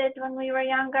I did when we were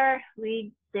younger.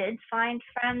 We did find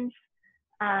friends,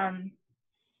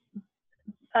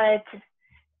 but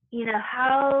you know,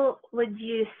 how would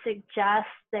you suggest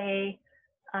they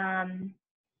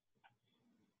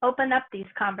open up these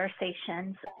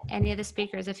conversations? Any of the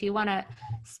speakers, if you want to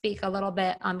speak a little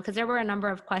bit, because there were a number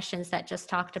of questions that just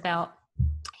talked about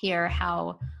here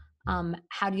how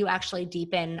do you actually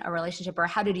deepen a relationship, or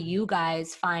how did you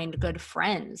guys find good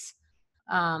friends?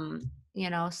 You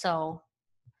know, so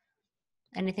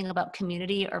anything about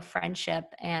community or friendship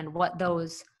and what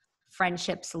those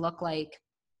friendships look like,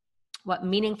 what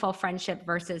meaningful friendship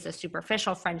versus a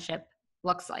superficial friendship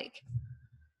looks like.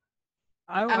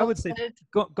 I would say,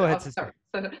 go ahead, sister.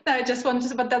 No, I just wanted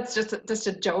to, but that's just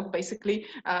a joke, basically.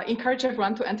 Encourage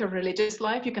everyone to enter religious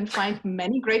life. You can find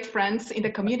many great friends in the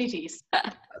communities.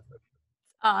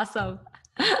 Awesome.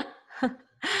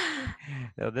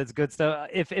 No, that's good stuff.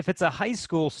 If it's a high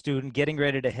school student getting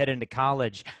ready to head into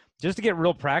college, just to get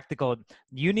real practical,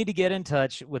 you need to get in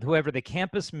touch with whoever the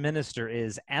campus minister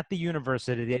is at the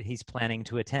university that he's planning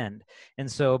to attend.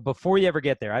 And so before you ever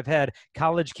get there, I've had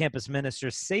college campus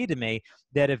ministers say to me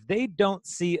that if they don't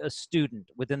see a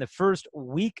student within the first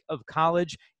week of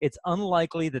college, it's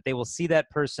unlikely that they will see that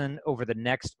person over the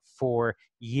next 4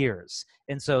 years.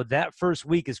 And so that first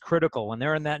week is critical. When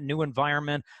they're in that new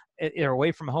environment, they're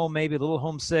away from home, maybe a little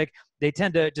homesick, they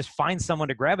tend to just find someone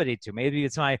to gravitate to. Maybe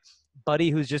it's my buddy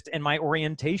who's just in my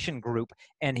orientation group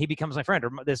and he becomes my friend,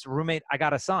 or this roommate I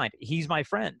got assigned, he's my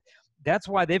friend. That's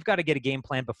why they've got to get a game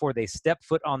plan before they step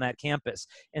foot on that campus.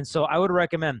 And so I would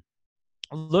recommend,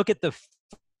 look at the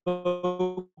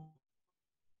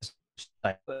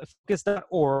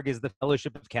Focus.org is the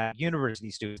Fellowship of Catholic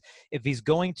University Students. If he's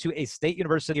going to a state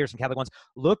university or some Catholic ones,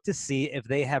 look to see if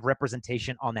they have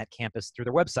representation on that campus through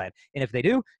their website. And if they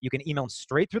do, you can email them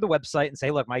straight through the website and say,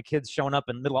 look, my kid's showing up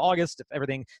in middle of August. If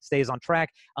everything stays on track,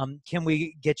 can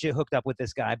we get you hooked up with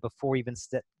this guy before you even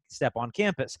step on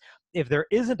campus? If there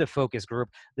isn't a focus group,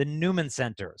 the Newman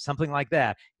Center, something like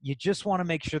that, you just want to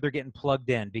make sure they're getting plugged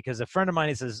in, because a friend of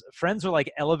mine says friends are like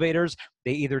elevators.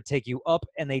 They either take you up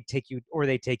and they take you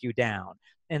down.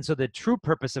 And so the true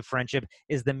purpose of friendship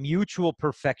is the mutual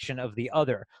perfection of the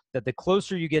other, that the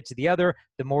closer you get to the other,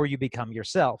 the more you become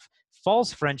yourself.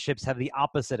 False friendships have the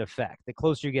opposite effect. The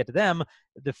closer you get to them,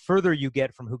 the further you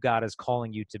get from who God is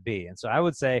calling you to be. And so I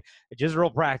would say, just real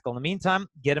practical. In the meantime,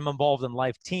 get him involved in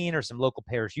Life Teen or some local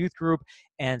parish youth group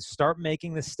and start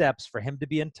making the steps for him to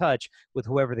be in touch with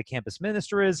whoever the campus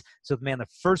minister is. So, man, the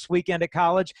first weekend at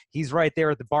college, he's right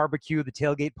there at the barbecue, the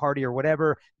tailgate party, or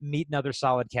whatever, meeting other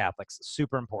solid Catholics.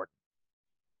 Super important.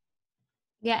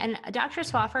 Yeah, and Dr.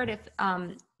 Swafford, if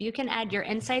you can add your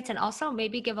insights and also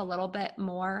maybe give a little bit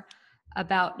more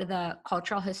about the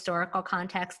cultural historical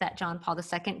context that John Paul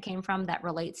II came from that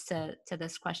relates to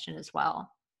this question as well.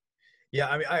 Yeah,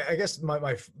 I mean, I guess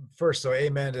my first, so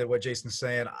amen to what Jason's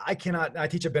saying. I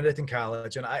teach at Benedictine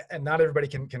College, and not everybody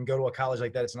can go to a college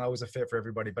like that. It's not always a fit for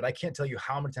everybody, but I can't tell you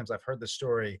how many times I've heard the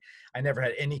story. I never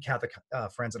had any Catholic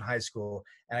friends in high school,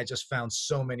 and I just found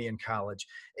so many in college,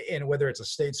 and whether it's a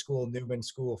state school, Newman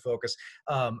school, Focus.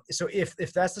 So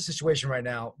if that's the situation right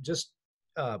now, just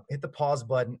hit the pause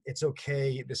button. It's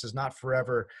okay. This is not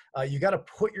forever. You got to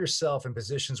put yourself in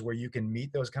positions where you can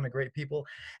meet those kind of great people.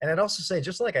 And I'd also say,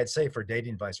 just like I'd say for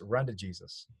dating advice, run to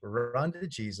Jesus. Run to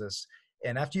Jesus.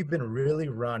 And after you've been really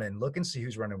running, look and see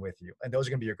who's running with you. And those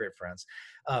are going to be your great friends.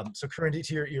 So Corinne,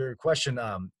 to your question,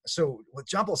 so with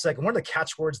John Paul II, one of the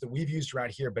catchwords that we've used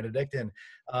around here, Benedictine,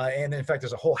 and in fact,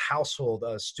 there's a whole household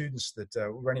of students that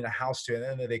we're running a house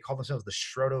to, and they call themselves the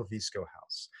Środowisko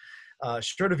house.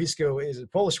 Środowisko is a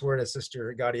Polish word, as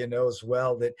Sister Gaudia knows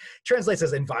well, that translates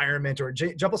as environment, or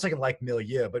John Paul II like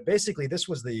milieu. But basically, this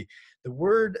was the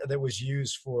word that was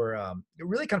used for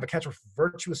really kind of a catchword for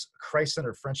virtuous,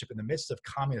 Christ-centered friendship in the midst of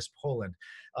communist Poland.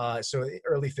 So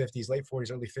early 50s, late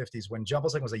 40s, early 50s, when John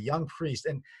Paul II was a young priest.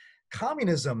 And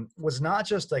communism was not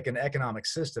just like an economic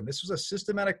system. This was a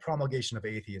systematic promulgation of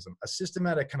atheism, a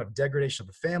systematic kind of degradation of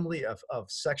the family, of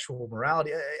sexual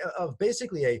morality, of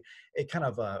basically a kind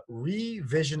of a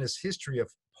revisionist history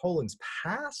of Poland's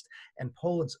past and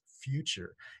Poland's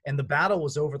future. And the battle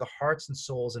was over the hearts and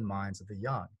souls and minds of the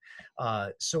young.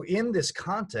 So in this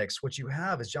context, what you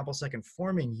have is John Paul II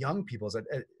forming young people.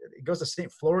 It goes to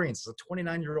St. Florian's, a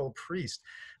 29-year-old priest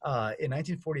in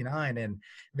 1949, and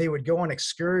they would go on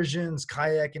excursions,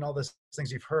 kayaking, all those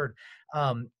things you've heard.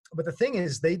 But the thing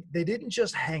is, they didn't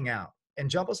just hang out. And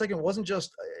John Paul II wasn't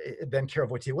just, then Karol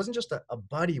Wojtyła wasn't just a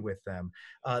buddy with them.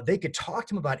 They could talk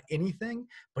to him about anything,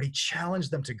 but he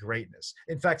challenged them to greatness.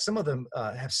 In fact, some of them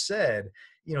have said,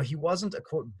 he wasn't a,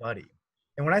 quote, buddy.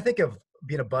 And when I think of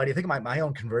being a buddy, I think of my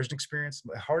own conversion experience.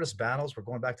 My hardest battles were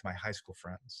going back to my high school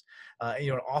friends.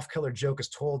 An off-color joke is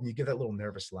told and you give that little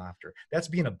nervous laughter. That's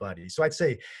being a buddy. So I'd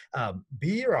say,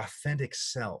 be your authentic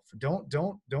self.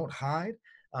 Don't hide.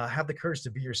 Have the courage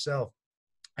to be yourself.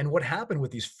 And what happened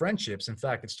with these friendships, in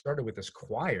fact, it started with this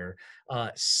choir.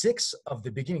 6 of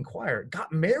the beginning choir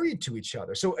got married to each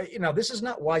other. So, this is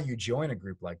not why you join a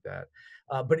group like that.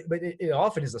 But it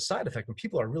often is a side effect when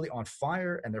people are really on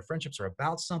fire and their friendships are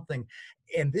about something.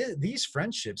 And these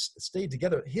friendships stayed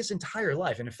together his entire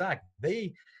life. And in fact,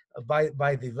 they, by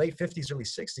the late 50s, early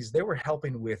 60s, they were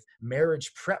helping with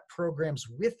marriage prep programs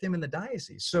with him in the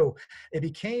diocese. So it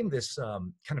became this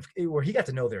where he got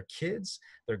to know their kids,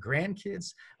 their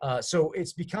grandkids. So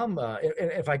it's become,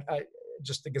 if I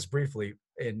just think this briefly,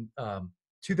 in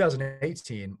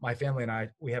 2018, my family and I,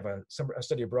 we have a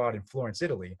study abroad in Florence,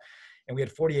 Italy. And we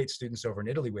had 48 students over in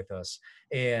Italy with us.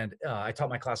 And I taught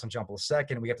my class on John Paul II,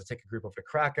 and we got to take a group over to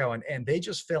Krakow, and they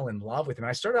just fell in love with him. And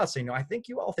I started out saying, I think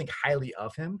you all think highly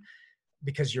of him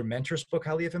because your mentor spoke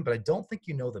highly of him, but I don't think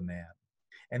you know the man.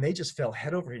 And they just fell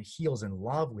head over heels in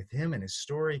love with him and his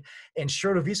story. And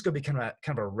Środowisko became a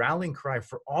kind of a rallying cry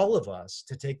for all of us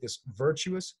to take this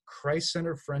virtuous,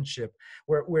 Christ-centered friendship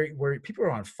where people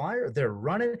are on fire, they're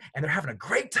running, and they're having a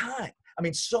great time. I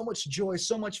mean, so much joy,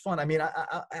 so much fun. I mean,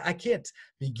 I can't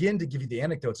begin to give you the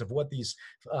anecdotes of what these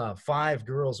 5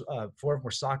 girls, 4 of them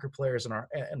were soccer players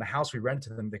in the house we rented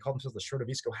to them. They called themselves the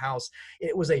Środowisko house.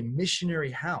 It was a missionary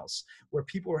house where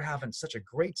people were having such a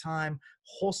great time,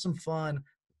 wholesome fun,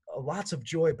 lots of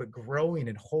joy, but growing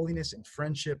in holiness and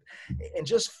friendship, and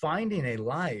just finding a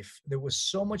life that was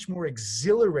so much more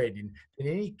exhilarating than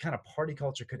any kind of party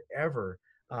culture could ever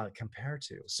compare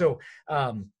to. So,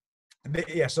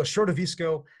 so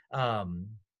Środowisko,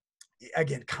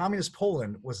 again, communist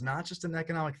Poland was not just an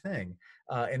economic thing,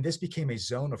 and this became a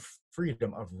zone of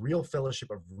freedom, of real fellowship,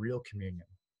 of real communion.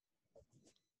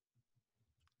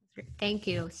 Thank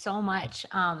you so much.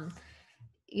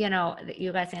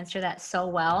 You guys answer that so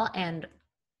well, and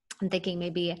I'm thinking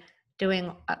maybe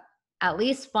doing at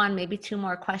least 1, maybe 2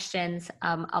 more questions.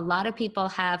 A lot of people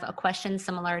have a question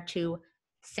similar to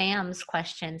Sam's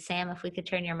question. Sam, if we could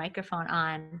turn your microphone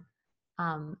on.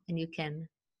 And you can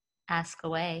ask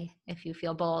away if you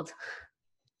feel bold.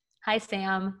 Hi,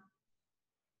 Sam.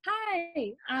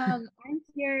 Hi, I'm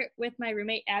here with my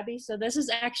roommate, Abby. So this is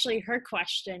actually her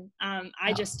question.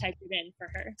 I just typed it in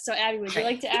for her. So Abby, would you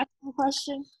like to ask a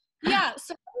question? Yeah,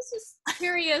 so I was just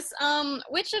curious,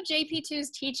 which of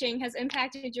JP2's teaching has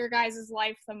impacted your guys'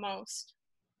 life the most?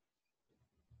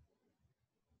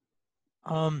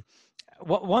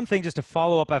 One thing, just to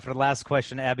follow up after the last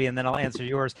question, Abby, and then I'll answer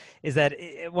yours, is that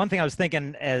one thing I was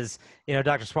thinking as,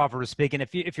 Dr. Swafford was speaking,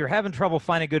 if you're having trouble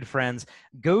finding good friends,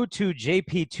 go to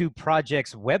JP2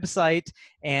 Project's website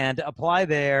and apply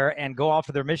there and go off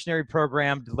to their missionary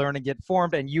program to learn and get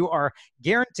formed, and you are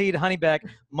guaranteed,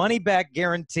 money back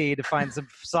guaranteed to find some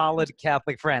solid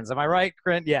Catholic friends. Am I right,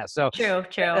 Corinne? Yeah, so True.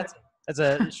 That's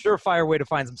a surefire way to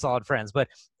find some solid friends. But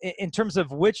in terms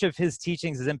of which of his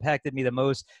teachings has impacted me the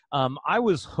most, I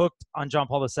was hooked on John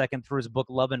Paul II through his book,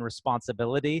 Love and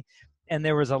Responsibility. And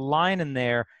there was a line in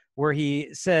there where he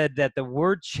said that the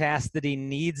word chastity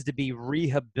needs to be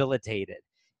rehabilitated.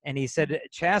 And he said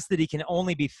chastity can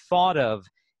only be thought of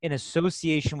in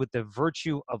association with the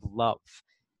virtue of love.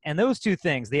 And those 2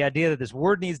 things, the idea that this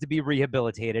word needs to be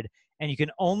rehabilitated, and you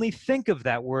can only think of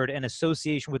that word in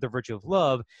association with the virtue of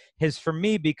love, has for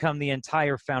me become the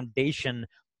entire foundation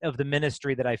of the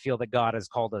ministry that I feel that God has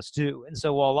called us to. And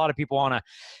so while a lot of people want to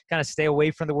kind of stay away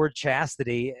from the word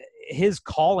chastity, his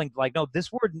calling, like, no,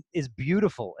 this word is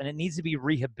beautiful and it needs to be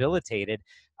rehabilitated.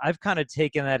 I've kind of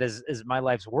taken that as my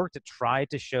life's work to try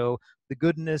to show the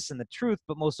goodness and the truth,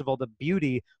 but most of all, the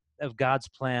beauty of God's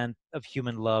plan of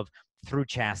human love through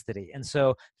chastity. And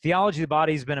so Theology of the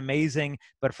Body has been amazing,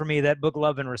 but for me, that book,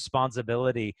 Love and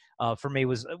Responsibility, for me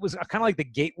was kind of like the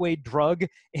gateway drug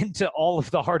into all of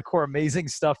the hardcore amazing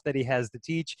stuff that he has to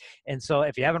teach. And so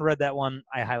if you haven't read that one,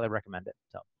 I highly recommend it.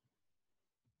 So.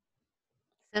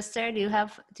 Sister, do you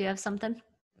have something?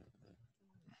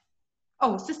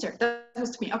 Oh, sister, that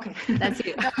was me. Okay. That's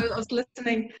you. I was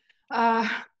listening.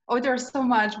 There's so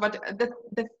much, but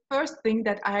the first thing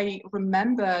that I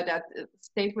remember that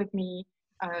stayed with me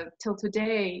till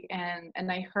today,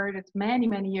 and I heard it many,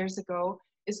 many years ago,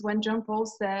 is when John Paul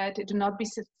said, "Do not be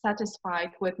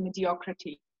satisfied with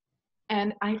mediocrity."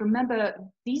 And I remember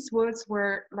these words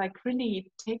were like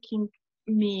really taking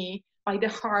me by the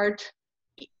heart,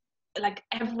 like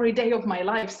every day of my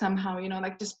life somehow,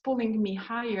 like just pulling me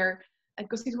higher.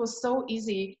 Because it was so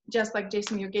easy, just like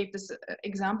Jason, you gave this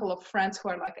example of friends who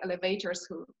are like elevators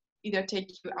who either take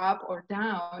you up or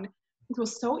down. It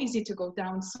was so easy to go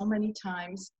down so many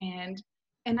times. And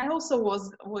I also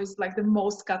was like the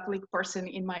most Catholic person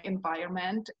in my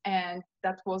environment, and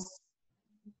that was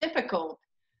difficult.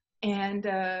 And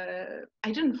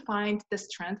I didn't find the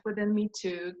strength within me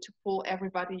to pull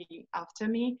everybody after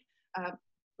me.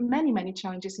 Many, many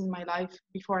challenges in my life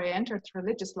before I entered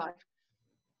religious life.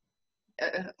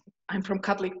 I'm from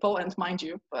Catholic Poland, mind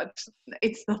you, but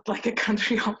it's not like a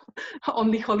country of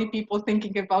only holy people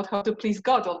thinking about how to please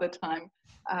God all the time,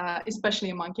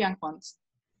 especially among young ones.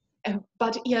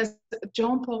 But yes,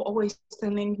 John Paul always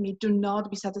telling me, do not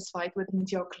be satisfied with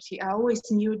mediocrity. I always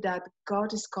knew that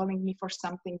God is calling me for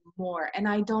something more. And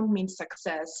I don't mean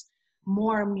success.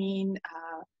 More mean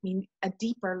a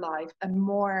deeper life, a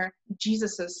more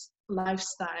Jesus's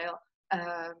lifestyle,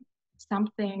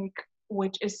 something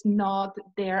which is not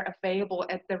there available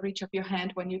at the reach of your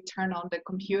hand when you turn on the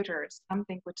computer,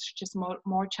 something which is just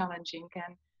more challenging.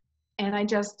 And I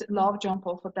just love John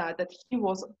Paul for that he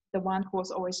was the one who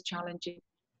was always challenging.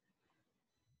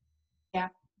 Yeah,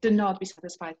 do not be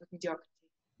satisfied with mediocrity.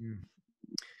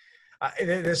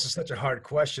 This is such a hard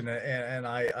question, and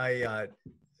I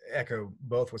echo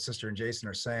both what Sister and Jason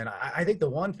are saying. I think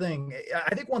one thing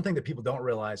that people don't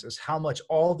realize is how much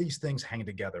all these things hang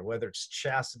together, whether it's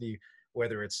chastity,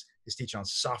 whether it's his teaching on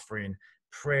suffering,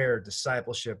 prayer,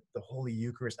 discipleship, the Holy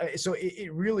Eucharist. So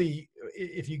it really,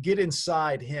 if you get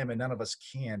inside him, and none of us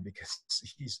can because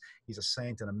he's a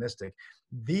saint and a mystic,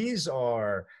 these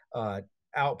are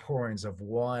outpourings of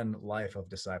one life of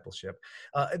discipleship.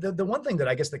 The one thing that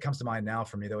I guess that comes to mind now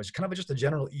for me, though, is kind of just a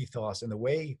general ethos and the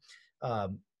way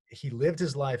he lived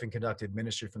his life and conducted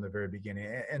ministry from the very beginning.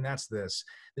 And that's this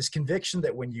conviction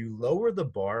that when you lower the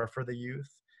bar for the youth,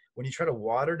 when you try to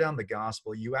water down the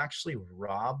gospel, you actually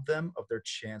rob them of their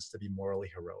chance to be morally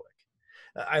heroic.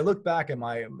 I look back at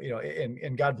my,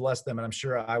 and God bless them, and I'm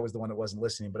sure I was the one that wasn't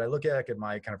listening, but I look back at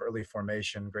my kind of early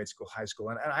formation, grade school, high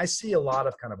school, and I see a lot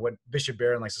of kind of what Bishop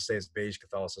Barron likes to say is beige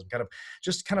Catholicism, kind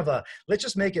of a, let's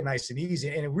just make it nice and easy.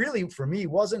 And it really, for me,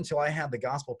 wasn't until I had the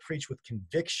gospel preached with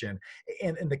conviction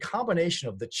and the combination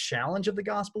of the challenge of the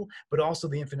gospel, but also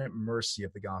the infinite mercy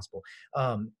of the gospel.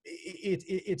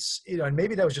 It's, and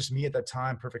maybe that was just me at that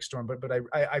time, perfect storm, but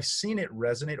I've seen it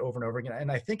resonate over and over again.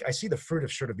 And I think I see the fruit of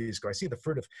Sherdovisco. I see the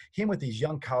fruit of him with these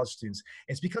young college students.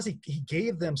 It's because he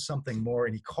gave them something more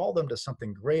and he called them to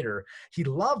something greater. He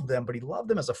loved them, but he loved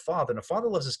them as a father. And a father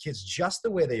loves his kids just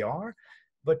the way they are,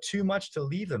 but too much to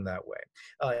leave them that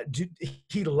way.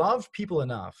 He loved people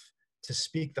enough to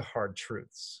speak the hard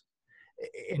truths.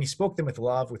 And he spoke them with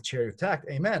love, with charity, with tact.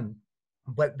 Amen.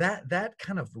 But that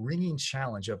kind of ringing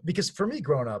challenge of, because for me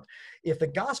growing up, if the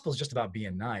gospel is just about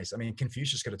being nice, I mean,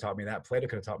 Confucius could have taught me that, Plato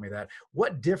could have taught me that.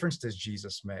 What difference does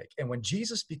Jesus make? And when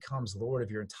Jesus becomes Lord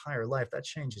of your entire life, that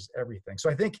changes everything.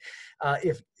 So I think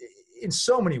if in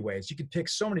so many ways, you could pick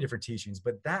so many different teachings,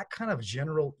 but that kind of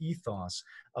general ethos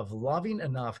of loving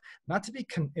enough, not to be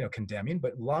condemning,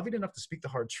 but loving enough to speak the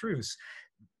hard truths,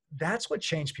 that's what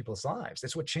changed people's lives.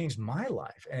 That's what changed my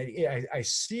life. And I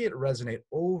see it resonate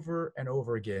over and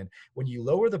over again. When you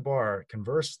lower the bar,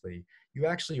 conversely, you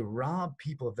actually rob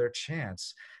people of their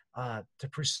chance to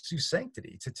pursue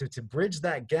sanctity, to bridge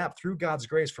that gap through God's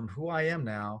grace from who I am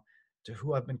now to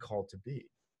who I've been called to be.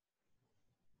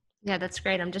 Yeah, that's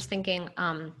great. I'm just thinking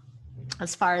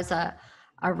as far as a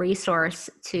resource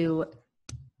to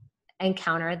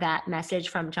encounter that message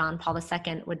from John Paul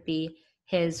II would be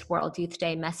his World Youth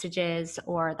Day messages,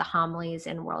 or the homilies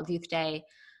in World Youth Day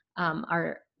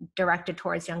are directed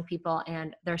towards young people,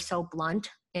 and they're so blunt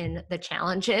in the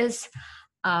challenges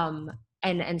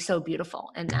and so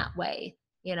beautiful in that way,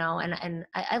 and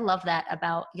I love that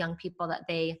about young people, that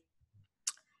they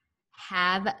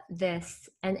have this,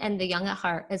 and the young at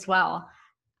heart as well,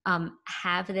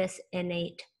 have this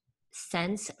innate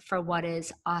sense for what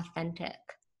is authentic.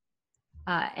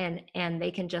 And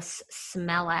they can just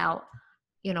smell out,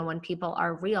 when people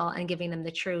are real and giving them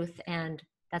the truth. And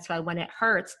that's why when it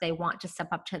hurts, they want to step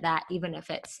up to that, even if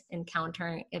it's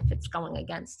if it's going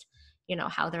against,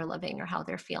 how they're living or how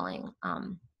they're feeling.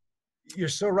 You're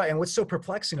so right. And what's so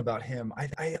perplexing about him,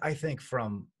 I think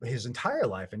from his entire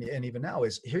life and even now,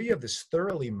 is here you have this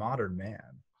thoroughly modern man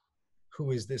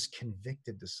who is this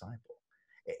convicted disciple,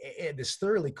 and this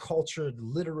thoroughly cultured,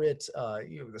 literate,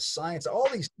 the science, all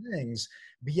these things,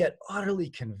 but yet utterly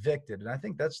convicted. And I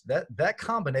think that's that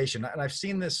combination. And I've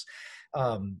seen this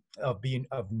of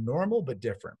normal but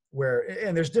different,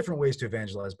 and there's different ways to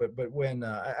evangelize. But when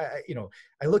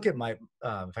I look at my,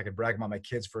 if I could brag about my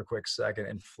kids for a quick second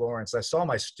in Florence, I saw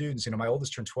my students. My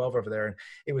oldest turned 12 over there, and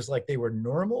it was like they were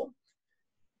normal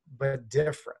but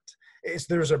different.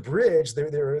 There's a bridge. They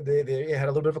had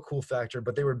a little bit of a cool factor,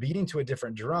 but they were beating to a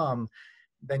different drum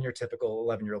than your typical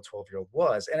 11-year-old, 12-year-old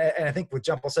was. And I think with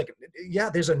John Paul II, yeah,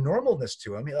 there's a normalness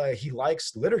to him. He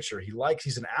likes literature.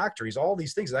 He's an actor. He's all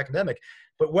these things, an academic.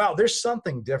 But wow, there's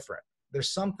something different.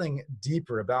 There's something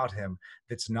deeper about him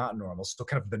that's not normal. So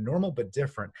kind of the normal but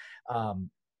different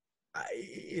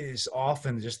is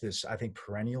often just this, I think,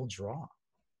 perennial draw.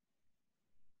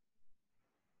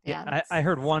 Yeah, I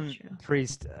heard one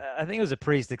priest, I think it was a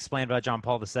priest, explain about John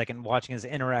Paul II watching his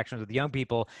interactions with young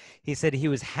people. He said he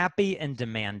was happy and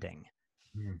demanding.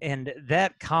 And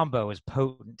that combo is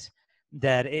potent,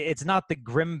 that it's not the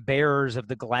grim bearers of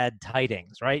the glad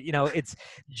tidings, right? It's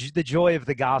the joy of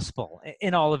the gospel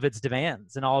in all of its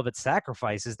demands and all of its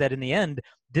sacrifices, that in the end,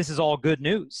 this is all good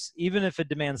news. Even if it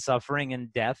demands suffering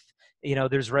and death,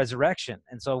 there's resurrection.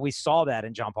 And so we saw that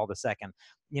in John Paul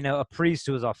II, a priest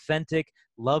who was authentic,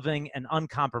 loving, and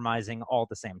uncompromising all at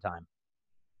the same time.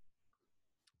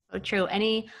 So true.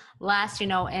 Any last,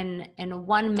 in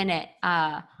 1 minute,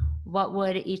 what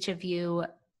would each of you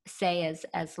say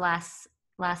as last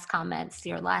comments,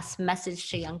 your last message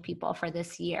to young people for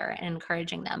this year and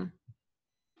encouraging them?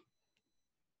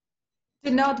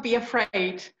 Do not be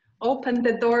afraid. Open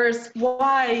the doors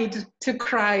wide to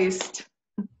Christ.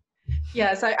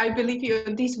 Yes, I believe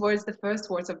these words, the first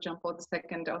words of John Paul II,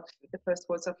 the first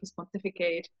words of his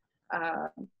pontificate,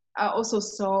 are also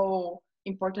so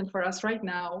important for us right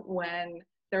now when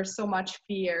there's so much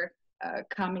fear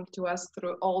coming to us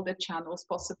through all the channels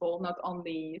possible, not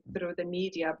only through the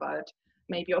media, but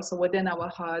maybe also within our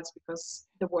hearts, because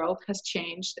the world has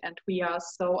changed and we are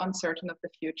so uncertain of the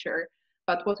future.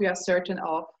 But what we are certain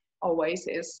of always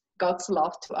is God's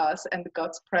love to us and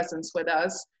God's presence with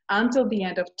us until the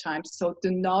end of time. So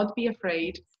do not be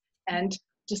afraid and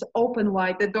just open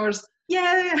wide the doors.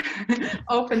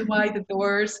 Open wide the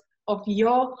doors of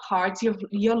your hearts,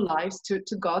 your lives to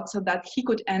God, so that he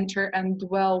could enter and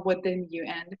dwell within you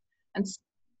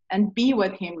and be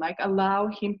with him, like allow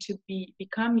him to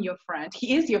become your friend.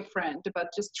 He is your friend, but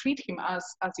just treat him as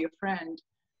your friend.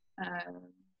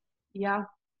 Do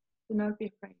not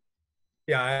be afraid.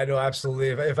 Yeah, I know, absolutely.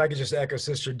 If I could just echo,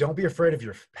 sister, don't be afraid of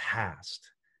your past.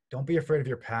 Don't be afraid of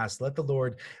your past. Let the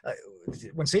Lord,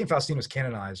 when St. Faustina was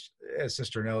canonized, as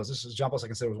sister knows, this is John Paul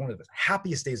II said, it was one of the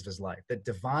happiest days of his life. That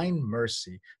divine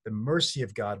mercy, the mercy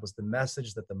of God, was the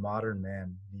message that the modern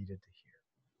man needed to hear.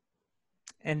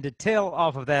 And to tail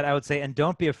off of that, I would say, and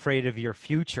don't be afraid of your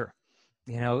future.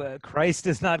 Christ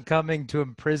is not coming to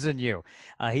imprison you.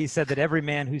 He said that every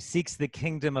man who seeks the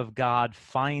kingdom of God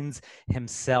finds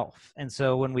himself. And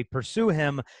so when we pursue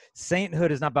him,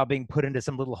 sainthood is not about being put into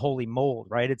some little holy mold,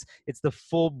 right? It's the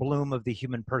full bloom of the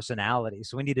human personality.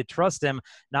 So we need to trust him,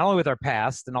 not only with our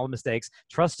past and all the mistakes,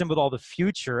 trust him with all the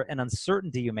future and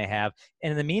uncertainty you may have.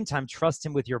 And in the meantime, trust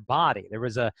him with your body. There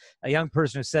was a young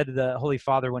person who said to the Holy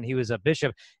Father when he was a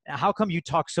bishop, how come you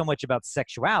talk so much about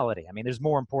sexuality? I mean, there's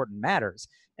more important matters.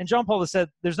 And John Paul said,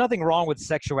 there's nothing wrong with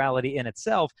sexuality in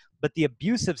itself, but the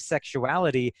abuse of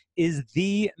sexuality is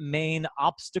the main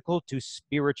obstacle to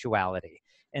spirituality.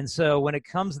 And so when it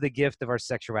comes to the gift of our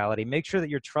sexuality, make sure that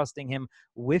you're trusting him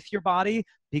with your body,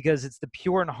 because it's the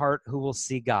pure in heart who will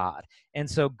see God. And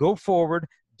so go forward.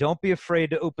 Don't be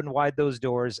afraid to open wide those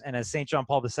doors. And as St. John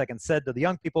Paul II said to the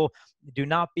young people, do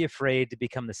not be afraid to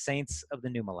become the saints of the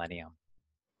new millennium.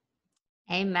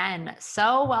 Amen.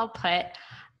 So well put.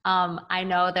 I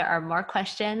know there are more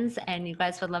questions and you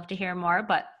guys would love to hear more,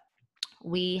 but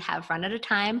we have run out of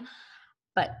time.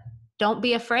 But don't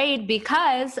be afraid,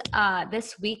 because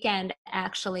this weekend,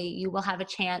 actually, you will have a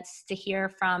chance to hear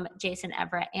from Jason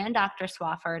Evert and Dr.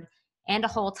 Swafford and a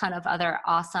whole ton of other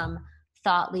awesome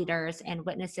thought leaders and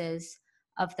witnesses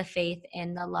of the faith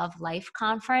in the Love Life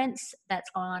Conference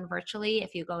that's going on virtually.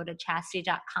 If you go to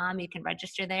chastity.com, you can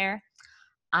register there.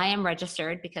 I am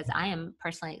registered because I am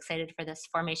personally excited for this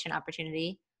formation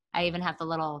opportunity. I even have the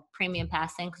little premium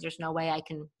pass thing because there's no way I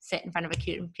can sit in front of a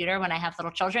computer when I have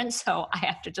little children. So I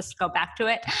have to just go back to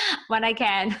it when I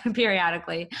can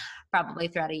periodically, probably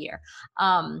throughout a year.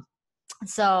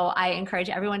 So I encourage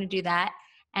everyone to do that.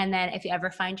 And then if you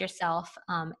ever find yourself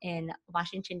in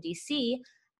Washington, D.C.,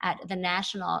 at the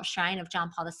National Shrine of John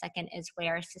Paul II is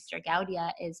where Sister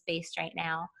Gaudia is based right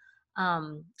now.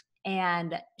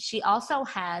 And she also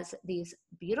has these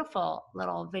beautiful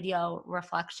little video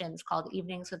reflections called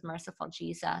Evenings with Merciful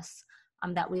Jesus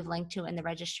that we've linked to in the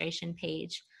registration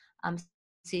page.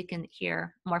 So you can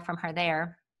hear more from her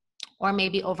there. Or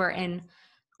maybe over in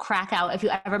Krakow, if you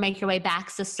ever make your way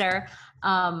back, sister.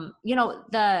 You know,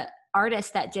 the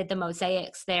artist that did the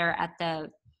mosaics there at the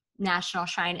National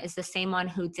Shrine is the same one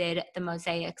who did the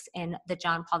mosaics in the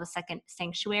John Paul II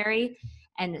Sanctuary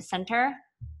and Center.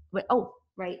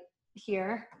 Right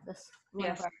here, this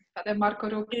one of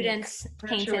our students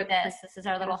painted this. This is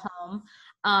our little home.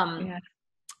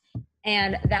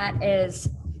 And that is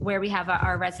where we have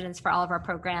our residence for all of our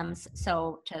programs.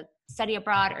 So to study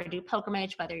abroad or do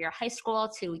pilgrimage, whether you're high school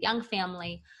to young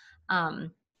family,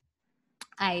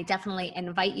 I definitely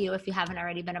invite you, if you haven't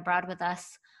already been abroad with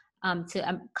us,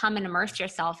 to come and immerse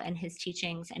yourself in his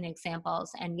teachings and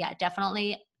examples. And yeah,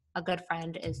 definitely a good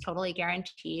friend is totally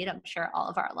guaranteed. I'm sure all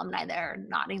of our alumni there are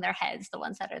nodding their heads, the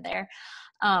ones that are there.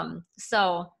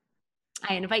 So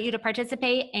I invite you to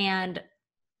participate, and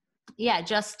yeah,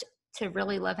 just to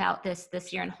really live out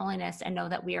this year in holiness, and know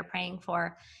that we are praying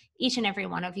for each and every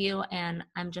one of you. And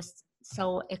I'm just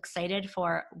so excited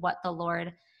for what the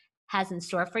Lord has in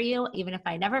store for you. Even if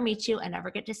I never meet you and never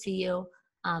get to see you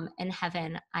in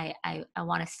heaven, I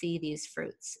want to see these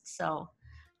fruits. So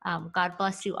God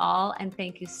bless you all, and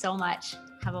thank you so much.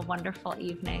 Have a wonderful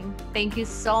evening. Thank you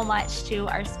so much to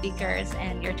our speakers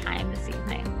and your time this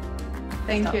evening.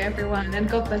 Thank you, everyone, and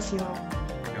God bless you all.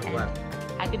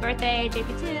 Happy birthday,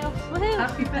 JP2. Woohoo!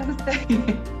 Happy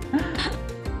birthday.